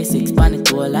them. V6 pan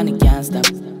it all and it can't stop.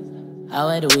 I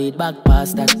wear the weed back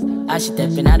past that. As she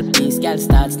stepping out the piece, girl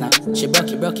starts now. She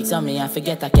broke it, so me I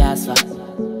forget her cast for.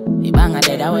 The bang I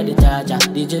dead, I wear the charger.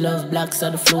 DJ love black, so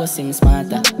the flow seems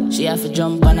smarter. She have to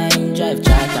jump on her in drive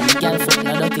charter. My girl foot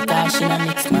no dirty car, she no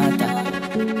mix smarter.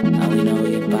 And we know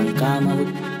it pan karma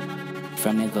wood.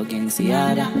 From me go against the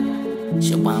other.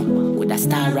 She want with a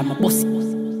star on my pussy.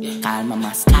 Call my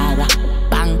mascara.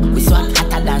 Bang, we swap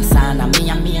hotter than sauna. Me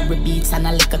and me every beats and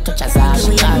a little touch as all.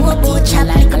 She call my teacher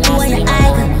like a last name.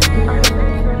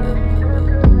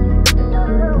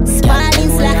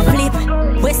 Spallings like flip.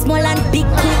 Westmoreland big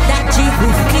quick that Jeep.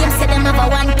 Claim say them have a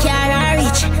 1 car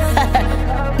reach.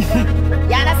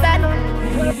 You understand?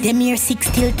 Them here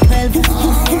 6 till 12. Big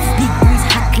breeze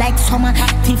hot like summer.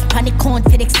 Fifth pan the count,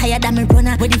 FedEx higher than me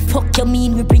runner. What the fuck you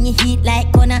mean? We bring you heat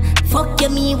like gunner. Fuck you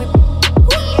mean?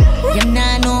 You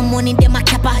nah no money, them a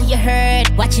capper, you heard.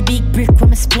 Watch a big brick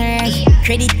from a splurge.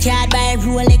 Credit card by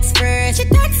Rolex first. She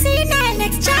thought C9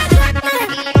 next charge.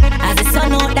 As the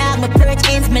sun out dog, my perch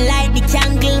ends, me light the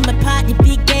candle, my party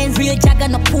big ends. Real jagger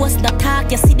no post, no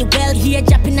talk. You see the well here,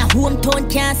 dropping a hometown,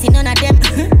 can't see none of them.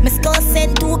 My skull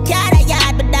send 2 card a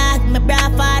yard, but dog, my bra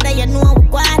father, you know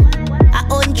what?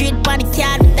 100 on the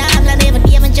card, with dog, I never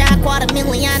even jack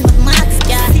 250,000, but max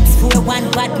got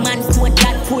 641 Batman,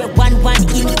 4.411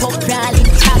 in top rally,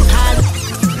 top hall.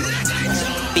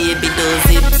 Baby those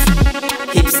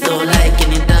hips don't like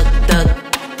any duck.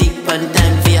 Tick one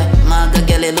time for ya, maga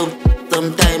girl look.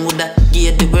 Sometime would I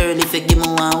give the world if you give me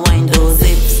one wine. Those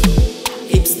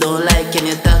hips don't like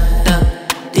any duck.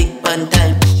 Tick one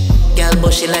time, girl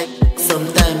but she like.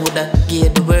 Sometime would I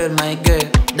give the world my girl.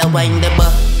 The wine the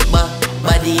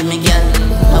body me girl.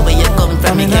 Now where you come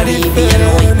from me Caribbean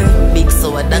way. Big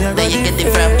so that you get it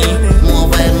from me. More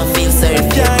while me feel sorry.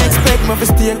 Can't expect me to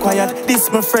stay quiet. This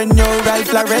my friend, your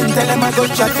Ralph Lauren. Tell him I go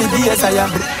chat for days I am.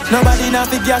 Nobody now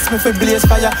fi gas me for blaze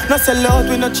fire. No sell out,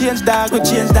 we no change dog, we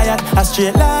change diet. A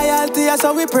straight loyalty, that's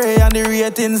how we pray. And the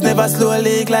ratings never slow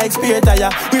leak like spear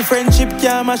tire. We friendship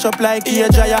can't mash up like ear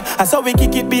dryer. That's how we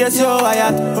kick it base so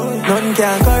high. None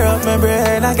can corrupt my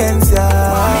brain against ya.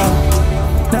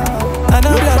 And a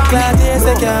black cloud, yes,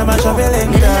 I can't mash up a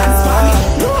link.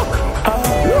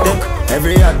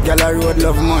 Every hot gal a road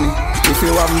love money. If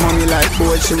you have money like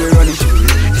boy, she will run it.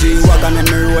 G-Wagon and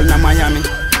me roll na Miami.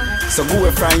 So go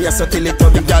a fry yes, so till it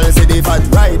up. The gal say they bad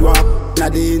ride one. Na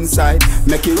the inside,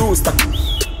 make it rooster.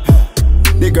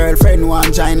 The girlfriend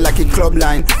want join like a club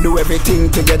line. Do everything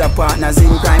together, partners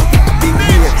in crime. Big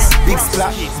waves, big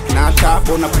splash. Now talk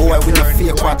on a boy with a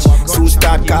fake watch. Soon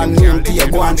start calling me and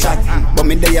Tia go and chat. But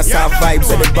me there soft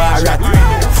vibes at the bar at.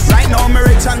 Right now me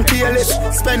rich and fearless.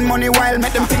 Spend money while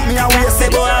make them think me a waste.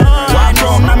 One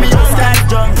round and me start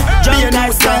drunk. Be a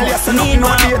new style, yes, so nothing no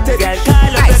dated. Girl,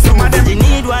 call up some of them. You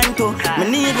need one too, me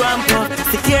need one puff.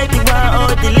 Security one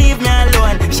out, to leave me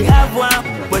alone. She have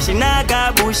one, but she not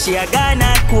got bush. She a guy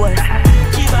not cool.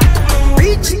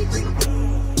 Reach it,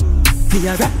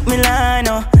 via rock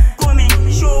Milano.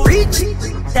 Reach it,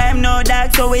 time no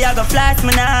dark, so we a go flash,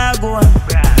 me nah go.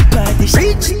 Body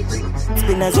reach it,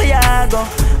 spinners where ya go,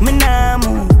 me nah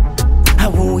move. I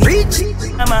won't reach it,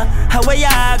 mama, how where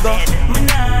ya go, me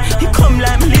nah. You come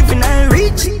like me living and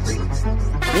reach it.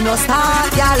 Me no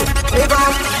start, y'all, live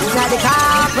up, got the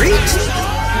car, reach it.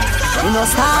 Me no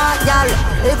start, y'all,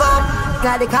 live up,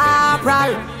 got the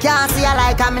corporal. Can't see ya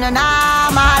like I'm in a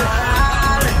normal.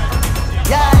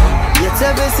 Yeah, it's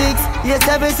every 6, it's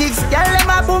every 6. Girl, let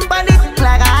my boom on it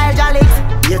like a hydraulics.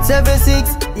 It's every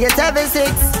 6, it's every 6.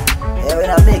 Yeah, we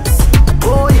don't mix.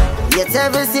 Oh yeah, it's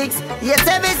every 6, it's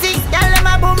every 6. Girl, let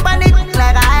my boom on it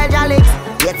like a hydraulics.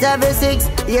 It's every 6,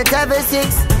 it's every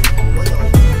 6.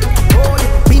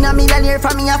 Been a millionaire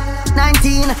from me at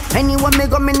 19. Anyone me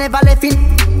go, me never left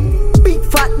in. Big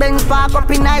fat Benz park up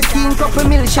in ice cream, couple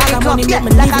mil shot up, yeah,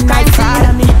 like a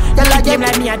canteen. Tell a game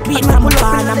like me, I do it from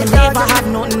barn. I never have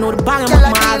nothing, no the bang of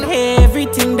my mouth.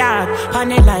 Everything dog, on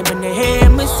the line when they hear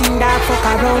me sing that. Fuck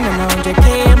around and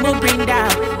 100K, me bring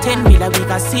that. 10 million, we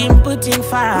got simple thing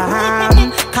for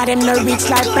them. Cause them no rich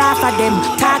like Kraff for them.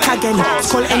 Talk again,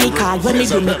 call any call, when me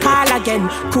do me call again.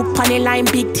 Crook on the line,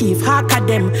 big thief, hack at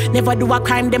them. Never do a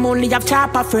crime, them only have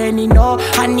chopper friend, you know.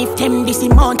 And if them this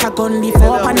amount, I gon' live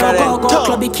up. And no go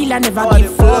clubby killer, never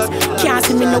give fuck. Can't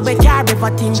see me no way, car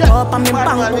everything up. I'm in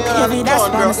bank book, heavy, that's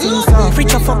why I'm seeing some.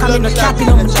 Preacher fuck, I'm in no capping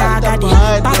on my dog, I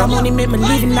did. Bag of money make me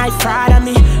living like fraud of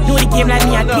me. Know the game like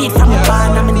me, I do it from the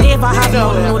band. I'm never have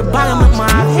nothing, know the bag of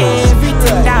my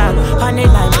everything down. And they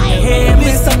like me,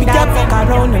 everything down. Fuck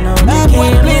around and on the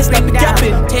game, please let me down.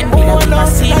 10 million, we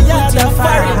must see it, put you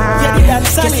fire. Yeah, they dance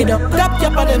solid. Top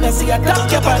cap on them, I see a top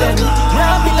cap on them.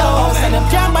 Now below, and them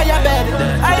can't buy a bed.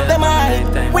 I them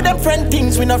high, with them friend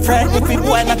things, we no friend. If we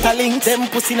boy not a link, them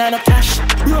pussy not no cash.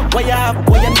 What you have,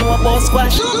 what you know about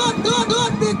squash?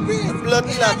 Blood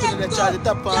clot in the Charlie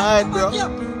top on hide, bro.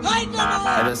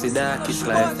 I don't see darkest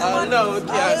life. Oh no, we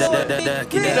can't.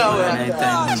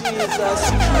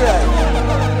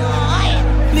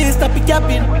 Please stop it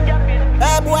capping.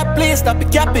 Hey boy, please stop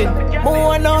it capping.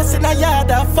 More nose in a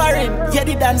yard of foreign. Yeah,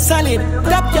 they dance solid.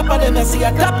 Top cap on them, I see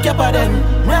a top cap on them.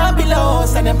 Now below,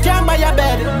 and them can't buy a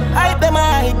bed. I them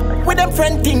high, with them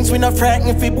friend things, we no friend.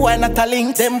 If we boy not a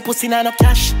link, them pussy not no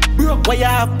cash. What you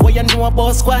have, what you know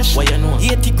about squash? What you know?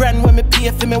 80 grand when me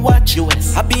pay for me watch.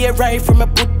 US. I be a rifle, me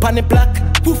put pan the block.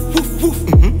 Woof, woof,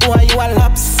 woof. Why you a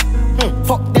laps?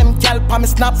 Fuck them gal pa me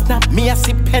snap. Me a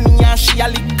sip penny and she a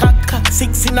lick cock.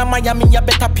 6 in a Miami, you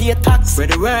better pay tax.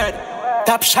 Ready word.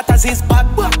 Top shatters is back.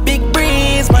 Big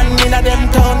breeze, man in a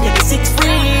them town. Yeah, the 6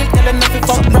 free. Tell them nothing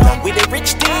fuck wrong. With the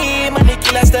rich team and the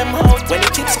killers them out. When the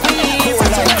chips squeeze.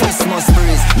 Cool like Christmas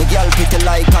breeze. Me gal pretty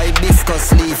like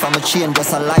hibiscus leaf. I'm a chain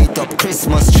just a light up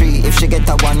Christmas tree. If she get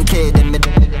a 1K then me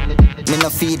no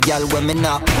feed gal when me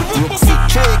knock. Look sick,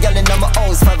 3 gal in my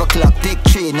house, 5 o'clock. Big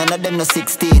 3, none of them no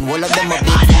 16. All of them a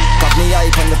big. Got me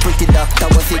hype on the pretty doctor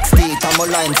with 60. I'm a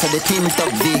line so the team top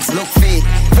bigs. Look fit,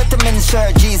 vitamin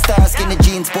shirt, G-star, skinny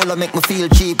jeans, polo make me feel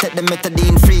cheap. Take the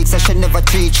metadine freaks, I should never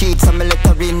treat cheap. So me let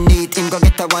her in neat, him go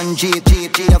get a 1 Jeep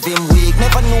of him weak.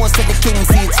 Never know so the king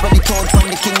seats, but the code from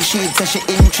the king sheets. So she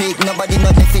intrigue, nobody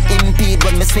know if it impede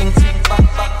when me swing.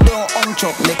 Don't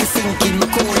unchop, make it sink in. Me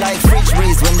cool like fridge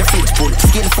breeze when the fridge full.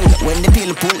 Skillful, when the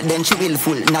pill pull, then she will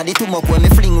full. Now the tumok when me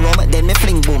fling rum, then me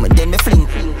fling boom, then me fling.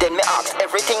 Then me ask,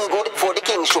 everything good for the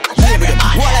king shook. Here with them,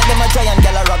 all of them a giant,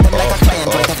 gal I rock them like a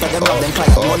client. Right after them rob them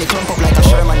client, money clump up like a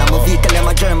Sherman. I'm a vehicle, I'm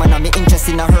a German, I'm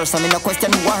interested in a her. So me no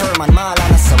question who a her man, mal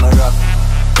and a summer rock.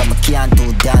 Come I can't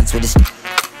do dance with this.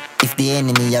 If the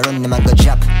enemy I run them I go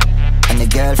drop. And the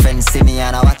girlfriend see me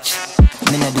and I watch.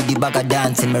 Me no do the bag of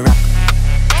dance in me rock.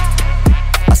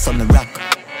 I saw me rock.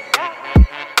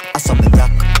 I saw me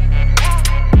rock.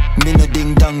 Me no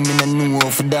ding dong, me no know how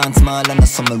to dance mal and I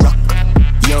saw me rock.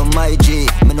 Yo my G,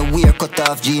 me no wear cut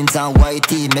off jeans and white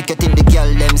tee. Make you think the girl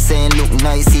them saying look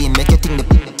nicey. Make you think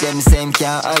them same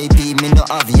can't IP. Me no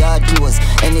have yard clothes.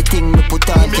 Anything me put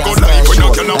on can't style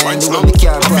show. I know me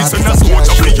care about this a car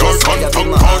show. Just like a big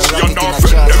man rock it in a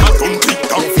chart.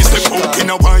 Is the coke in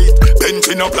a white, bench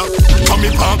in a black. Come me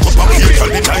park up a here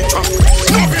till the night drop.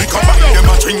 Now we come by them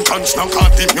a drink and snack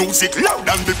out the music loud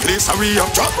and the place a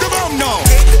re-up. Drop the bomb now.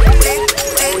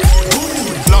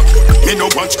 Lock, me no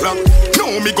watch clock.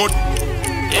 No me go.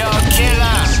 Yo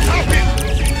killer. Stop it.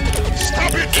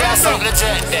 Stop it. Can't stop the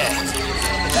jet there.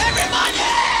 Everybody.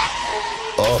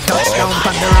 Touchdown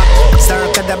on the rock,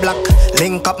 circle the block.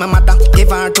 Link up my mother,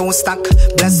 give her 2 stack.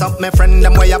 Bless up my friend,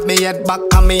 them way have me head back.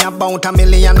 And me about $1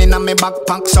 million in a me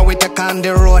backpack. So we take on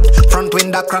the road, front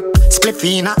window crack. Split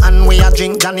fina and we a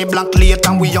drink Johnny Black. Late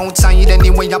and we outside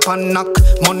anyway up and knock.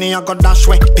 Money I go dash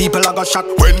way, people I go shot.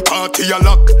 When party a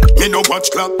lock, me no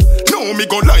watch clock. No me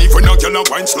go live when a girl a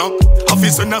wine slap.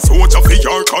 Office and a soldier for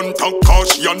your contact.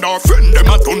 Cause she and her friend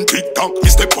them a done TikTok. Me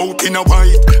step out in a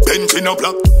white, bench in a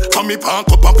black. And me park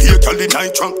up a here till the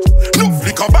night drunk. No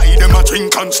flicker by them a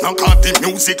drink and snack out the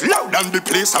music loud and the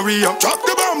place a re-up. Drop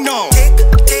the bomb now. Tick,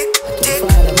 tick, tick,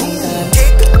 tick,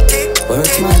 tick. Work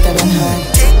smarter than hard.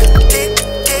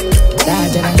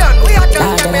 Larger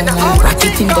than life. Rock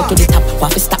it in, go to the top.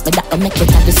 Waffle stop me that don't make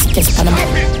it at the sickest pan.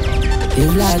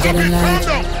 Live larger than life.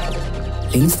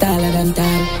 Links taller than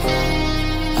tall.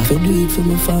 I feel do it for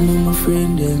my family, my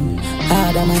friend, and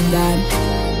harder man God.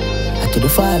 I to the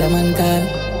father man call.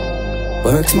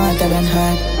 Work smarter than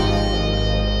hard.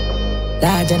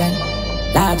 Larger than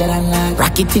life.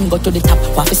 Rock it in, go to the top.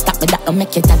 Waffle stop me that don't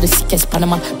make it at the sickest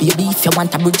Panama. Baby, if you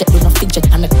want a budget, do not fidget.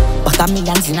 And back a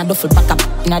millions in a duffel, back up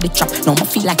in a the trap. Now I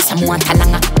feel like someone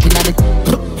talanga in a the.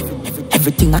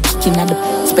 Everything I kick in a the.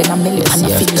 Spend $1 million and I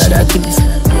finish in the kills.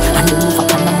 And the roof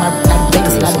up on the mark and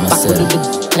Benz. And the back with the.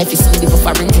 And if you see the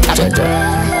buffer, ring it a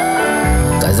bit.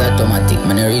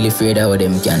 afraid of what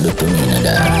them can do to me, no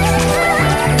dog.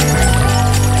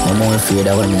 I'm more afraid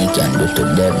of what me can do to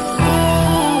them.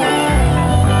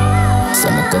 So I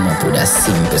come up with a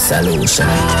simple solution.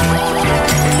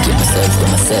 Keep myself to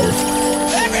myself.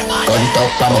 Count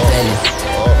up on my belly.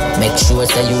 Make sure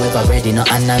that you ever ready. No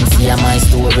Nancy and my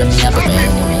story me about my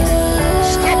enemies.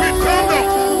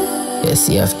 Yeah,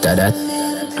 see after that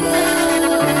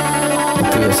I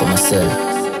pray for myself.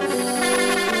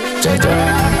 Jaja.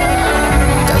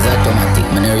 Cause automatic,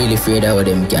 man, I'm really afraid of what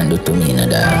them can do to me, no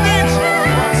dog.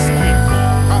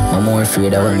 I'm more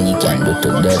afraid of what me can do to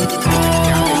them.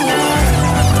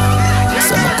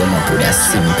 So I come up with a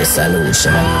simple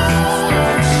solution.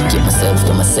 Keep myself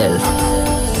to myself.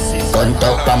 Count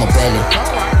up on my belly.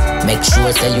 Make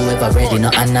sure that you ever ready. No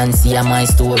Nancy and my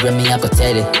story me I go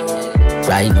tell it.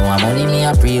 Right now I'm only me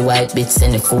a pre-white bitch.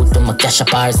 Send the food to my cash up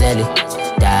Arzelli.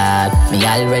 Dad, me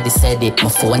already said it. My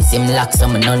phone seem locked so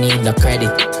me no need no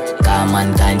credit. Cause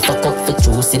mankind fuck up for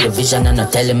true. See the vision and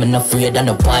not tell him I'm not afraid of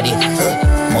nobody.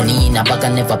 Money in a bag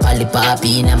and never pally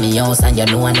papi in a me house and you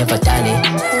know I never tally.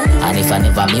 And if I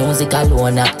never music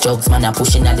alone up drugs man I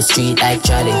pushing on the street like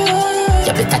Charlie.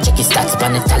 You better check his stats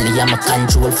pan the tally. I'm a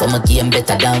control for my game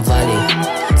better than Valley.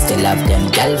 Still have them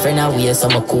girlfriend away so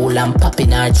I'm cool and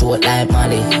popping her throat like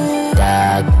Malie.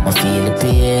 Dog, I feel the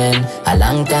pain. A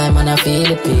long time and I feel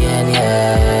the pain,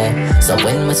 yeah. So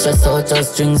when my stress out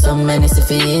just drink some medicine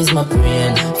to ease my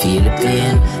brain. Feel the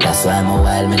pain, that's why I'm a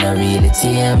wild man I really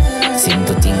tame.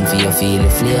 Simple thing for you feel the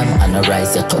flame. And I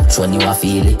rise your touch when you a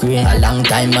feel the grain. A long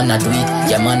time man I do it,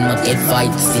 yeah man I get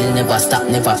fight. Still never stop,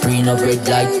 never pre no red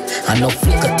light. And no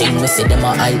flicker thing, me say them a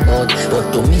eye out.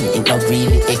 But to me it not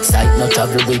really excite. No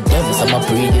travel with them, so I'm a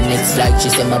pre the next flight. She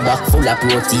say my back full of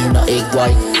protein, no egg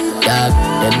white. Dog,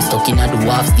 them stuck in at the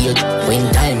warp stage.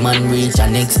 When time man reach a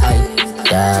next height.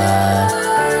 Dog,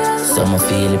 so I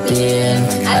feel the pain.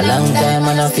 A long time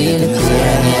and I feel the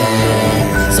pain,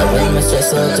 yeah. So when my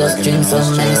stress out, just drink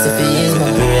some medicine to ease my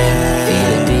brain. Feel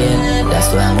the pain,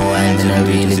 that's why I'm winding and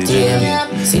really tame.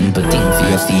 Simple thing for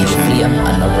you feel the flame.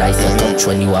 And no rise your touch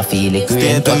when you are feel the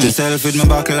grain. Stay up yourself with my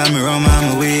buckle and my rum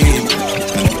and my weed.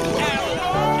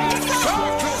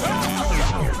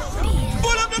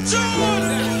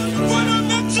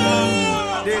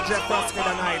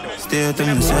 Stay to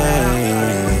myself.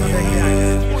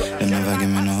 They never give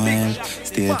me no help.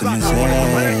 Stay to myself.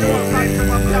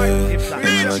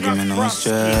 They never give me no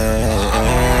stress.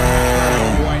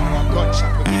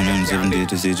 I'm 70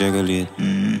 to see chocolate.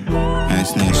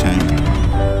 Nice nation.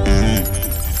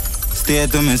 Stay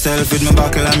to myself with my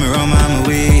buckle and my rum and my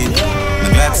weed. My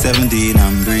Glock 17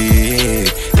 and breathe.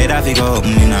 Head off, go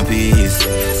open in a piece.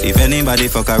 If anybody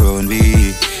fuck around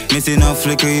me, missing up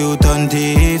flicker you turn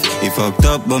thief. He fucked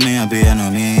up but me happy and know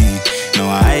me. No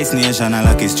ice nation a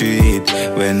lucky street.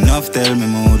 When enough tell me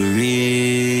more to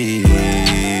reach.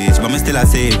 But me still a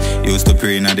save. Used to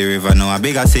pray in the river, now I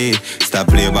big a say. Stop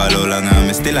play ball all long and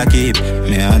me still a keep.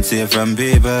 Me heart safe from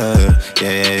people.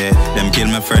 Yeah. Them kill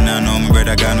my friend and now my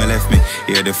brother gone we left me.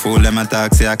 Hear the fool them a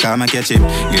talk, say I can't catch him.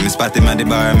 Give me spot him at the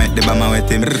bar, make the bomber wet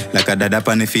him. Like a dad up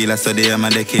on the field, so they am a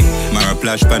decking. Mara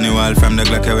plash pan the wall from the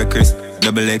Glock with Chris.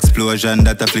 Double explosion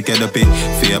that a flickered up it.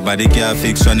 For your body can't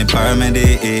fix run the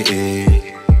paramedic.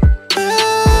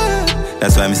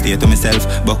 That's why I stay to myself.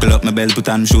 Buckle up my belt, put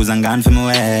on shoes and gone for my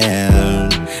well.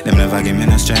 Them never give me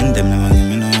no strength, them never give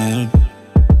me no help.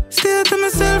 Stay to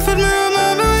myself with my rum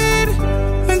and my weed.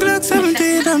 My Glock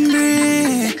 17 and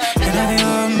breathe. Head of the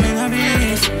home in a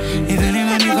breeze. If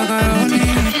anybody fuck around me,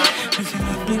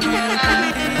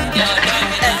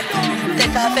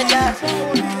 take off your jacket.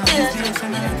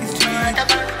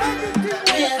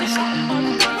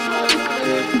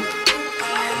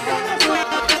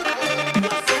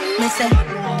 Me say,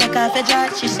 take off your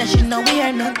jacket. She said she no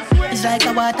wear none. It's like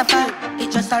a waterfall,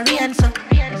 it just a rain so.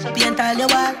 Paint all your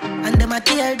wall and them a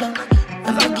tear down.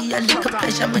 I'm gonna give you a little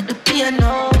pressure, make the pain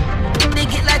now.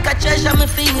 Dig it like a treasure, me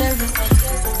feel it.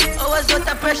 Always got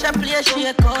the pressure, play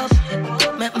shake up.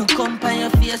 Make me come by your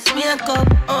face, make up.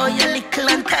 Oh, you're little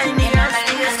and tiny, and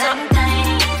stay so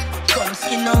tiny. Come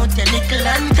skin out, you're little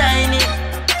and tiny.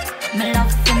 Me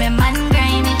love see me man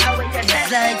grimy.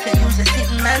 It's like you use a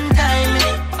sitting and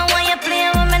timing. I want you play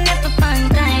with me nipple pan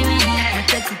timing. You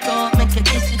take it out, make you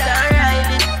kiss it and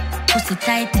ride it. Pussy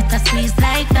tight, it a squeeze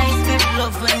like ice cream.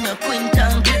 Love when you quint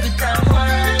and give it and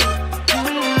wine.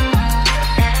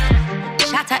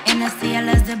 Shatter in the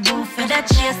sailors, the boo for the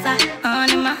chaser.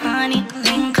 Honey, my honey,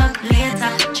 link up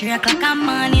later. 3 o'clock in the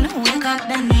morning, wake up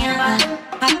the neighbor.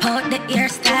 Pop out the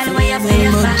hairstyle where you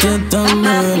feel back. Pop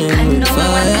out the condo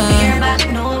with the beer back.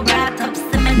 No brat up,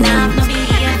 see me now, no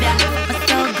behavior.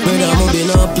 Brother, I'm been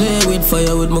not play with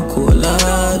fire with my cool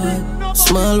lad.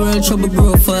 Small world trouble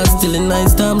grow fast. Still in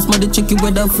nice times, my the checky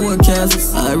weather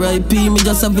forecast. R.I.P. me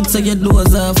just have it so your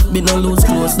doors off. Been on loose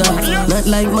close that. Not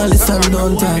like Malie and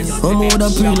don't talk. I'm with a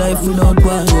pre-life without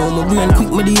war. My brain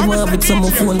quick me the have it. Some my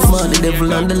phone smart. The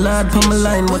devil and the Lord on my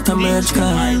line. What a merch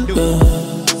car.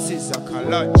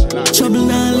 Trouble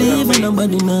not leave and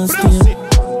nobody not stay.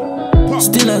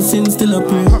 Still a sin, still a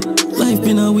pray. Life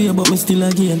been a way but me still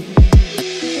again.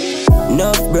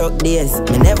 Enough broke days,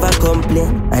 me never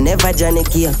complain. I never Johnny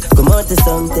Kill, come out to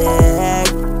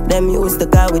something. Them used to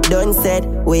call we done said.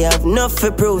 We have enough for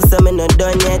proof, so me not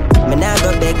done yet. Me nah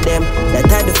go beg them,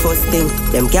 that are the first thing.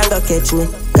 Them can't go catch me,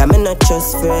 cause me not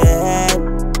trust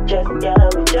friend. Just yeah,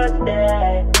 we just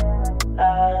there.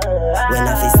 When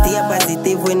I feel stay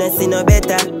positive, we not see no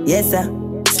better. Yes sir,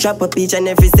 strap up each and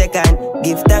every second.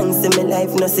 Give thanks to me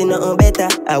life, no see nothing better.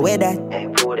 I wear that.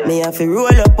 Me have to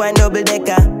roll up one double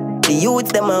decker. The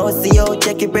youths them a hustle out,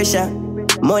 check your pressure.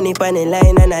 Money pan the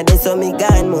line and I so me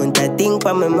gone. Mount a thing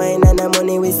pa my mind and the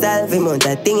money we solve. Mount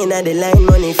a thing in the line,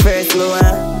 money first me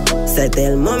want. So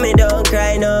tell mommy don't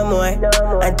cry no more.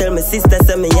 And tell my sister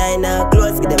so me eye now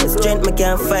close. Give them a strength me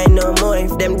can't find no more.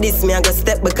 If them diss me I go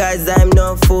step because I'm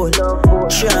no fool.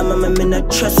 Sure mama me not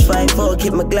trust 5-4.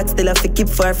 Keep my Glock still I fi keep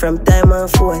far from time and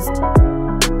force.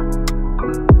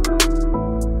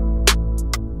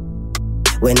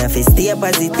 When I feel stay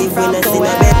positive, when I see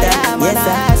no better. Yes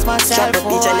sir, strap up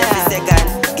each and every second.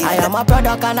 I am a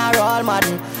product and a role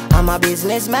model. I'm a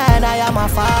businessman, I am a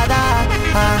father.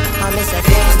 I miss a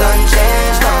things don't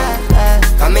change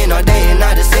now. Come in all day,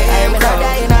 not the same crowd.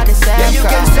 Yeah, you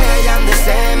can say I'm the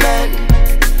same man.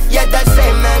 Yet that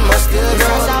same man must still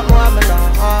grow.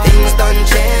 Things don't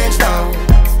change now.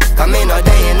 Come in all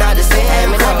day, not the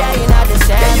same crowd.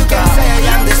 Yeah, you can say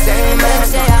I'm the same man.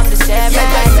 Yet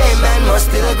that same man must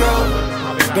still grow.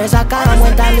 There's a calm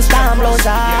when time the storm blows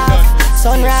off.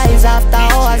 Sunrise after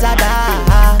hours of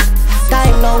dark.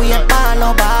 Time no wait for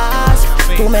no boss.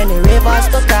 Too many rivers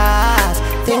to cross.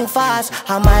 Think fast.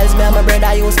 A miles me and my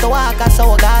brother used to walk a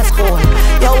so gas school.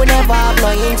 Yo, we never have no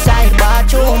inside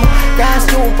bathroom. Grass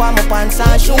tube on my pants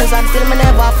and shoes. And still me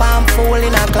never found fool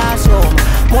in a classroom.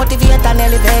 Motivate and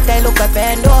elevate, I look up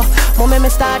and do. Moment me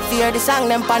start fear the song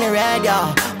them on the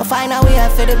radio. But find a way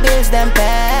for the bills them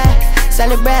pay.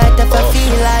 Celebrate if I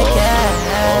feel like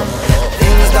yeah.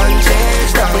 Things don't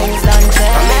change now. Things don't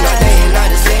change. I mean, they not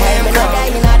the same crowd.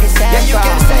 Yeah, you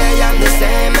can say I'm the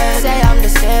same man. Say I'm the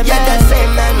same man. Yeah, that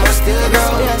same man must still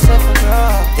grow.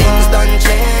 Things don't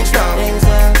change now.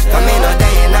 I mean,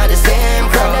 they not the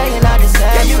same crowd.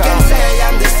 Yeah, you can say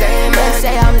I'm the same man.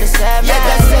 Say I'm the same man. Yeah,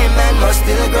 that same man must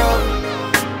still grow.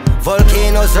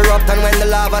 Volcanoes erupt and when the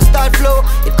lava start flow,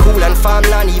 it cool and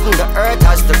farmland, even the earth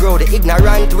has to grow. The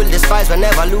ignorant will despise when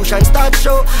evolution starts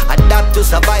show. Adapt to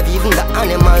survive, even the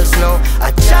animals know.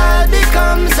 A child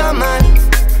becomes a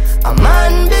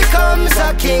man becomes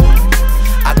a king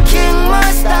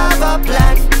must have a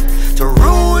plan to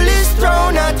rule his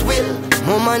throne at will.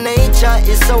 Mama nature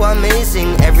is so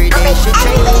amazing. Every day she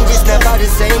changes, never the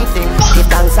same thing. Give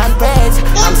thanks and praise,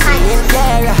 I'm seeing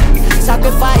clear.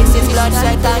 Sacrifices, blood,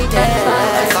 sweat and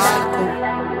tears.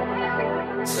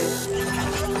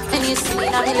 And you see me,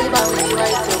 I'm live with you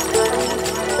right up.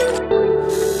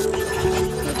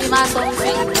 You be my song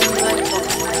sweet.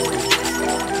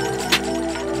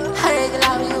 I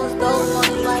regular use those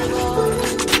money by God.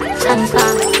 Transfer.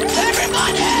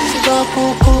 She go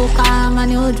cool, calm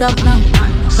and you drop now.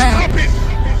 Stop it!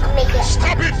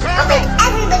 Stop it!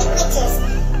 Everybody witches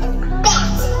and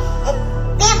bats and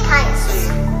vampires.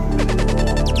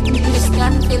 You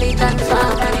can feel it and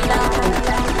fall running down.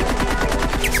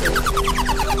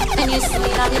 And you see me,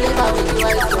 I live with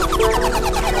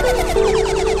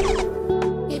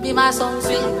you. You be my song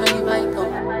sweet when you bite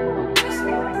up.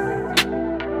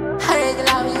 I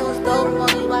regular use those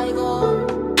money by God.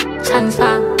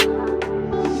 Transfer.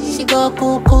 She go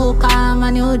cool, calm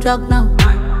and you drug now.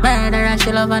 Murder and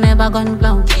she love and never gun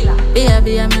clown.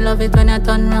 Baby, I me love it when you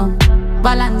turn round.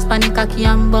 Balance panic cocky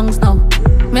and bungs now.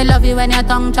 Me love you when your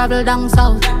tongue travel down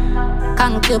south.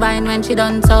 Concubine when she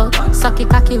done so. Sucky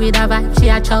cocky with a vibe, she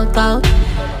a chout out.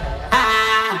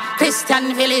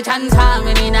 Christian village and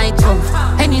harmony night show.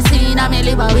 Any scene I me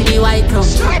live with the white crown.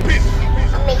 Stop it!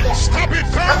 Stop it!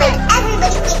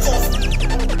 Everybody witches,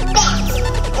 bats,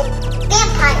 and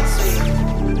vampires.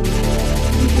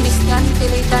 Christian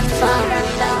village and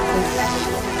harmony night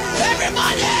show.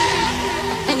 Everybody!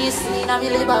 Any scene I me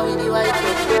live with the white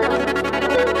crown.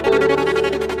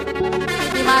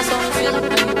 Be my song sweet when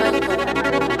you wake up.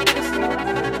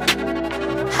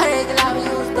 I regular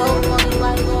use those money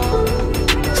while go.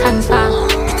 Transfer.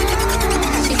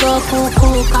 She go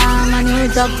cool, calm and you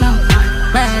jog now.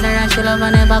 Murder and she love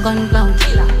and never gun clown.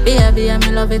 Baby,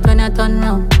 me love it when you turn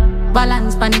round.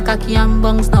 Balance panic cocky and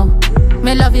bungs now.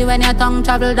 Me love you when your tongue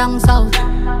travel down south.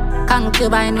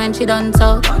 Concubine when she done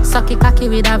so. Sucky cocky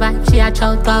with a vibe, she a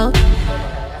chout out.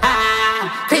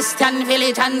 Christian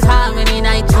village and harmony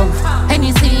night show.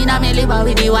 Any scene I me live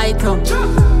with the white rum.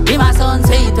 Be my son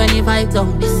sweet when you vibe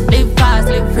down. Live fast,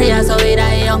 live free so we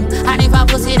die young. And if a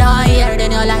pussy down here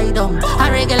then you lie down. A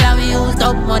regular we use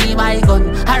up money by gun.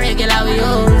 A regular we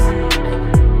use.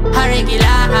 A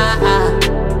regular.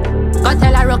 Go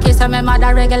tell a rookie say me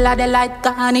mother regular the light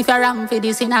gone. If you're wrong for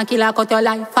this in a killer cut your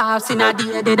life off. In a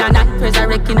day dead a night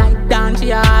resurrecting night down.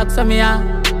 She ask so me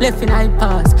left in I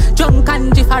pass. Drunk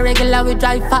and if a regular we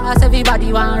drive fast.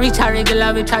 Everybody want rich a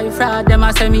regular we try fraud. Them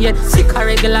a say me yet sick a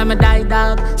regular me die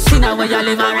dog. Sinna where you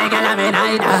live a regular me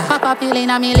die dog. Papa feeling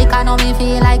a me liquor know me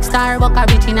feel like star. Buck a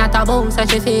bitch in a taboo so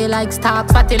she feel like stock.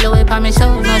 Fatty low up on me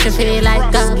show now she feel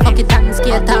like God. Fuck it and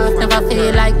skate off never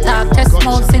feel like talk. Chest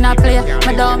mouse in a play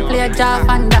me don't play job.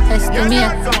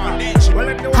 Underestimate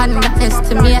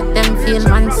them feel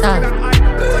man soft.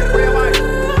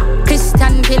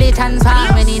 Christian village and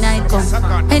harmony night come.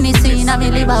 Any scene I me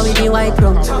live with the white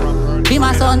rum. Be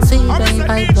my son sweet when you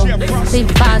fight down.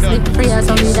 Live fast, live free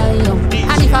so me die young.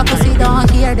 And if a pussy down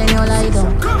here then you lie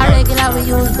down. A regular we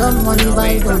use dumb money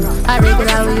buy down. A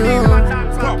regular we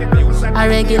use. A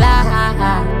regular.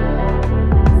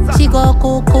 She go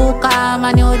cool, calm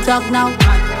and you drug now.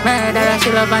 Murderer,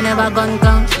 she love and never gun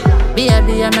clown.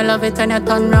 Baby, me love it when you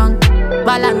turn round.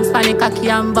 Balance, panic, cocky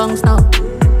and bungs now.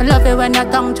 I love it when your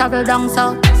tongue travel down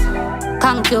south.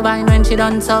 Concubine when she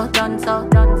done so.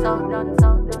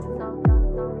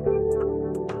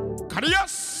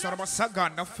 Kadios,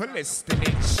 Saramasagan, no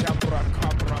Philistine, Shabra,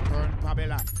 Cabra, Burn,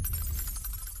 Babylon.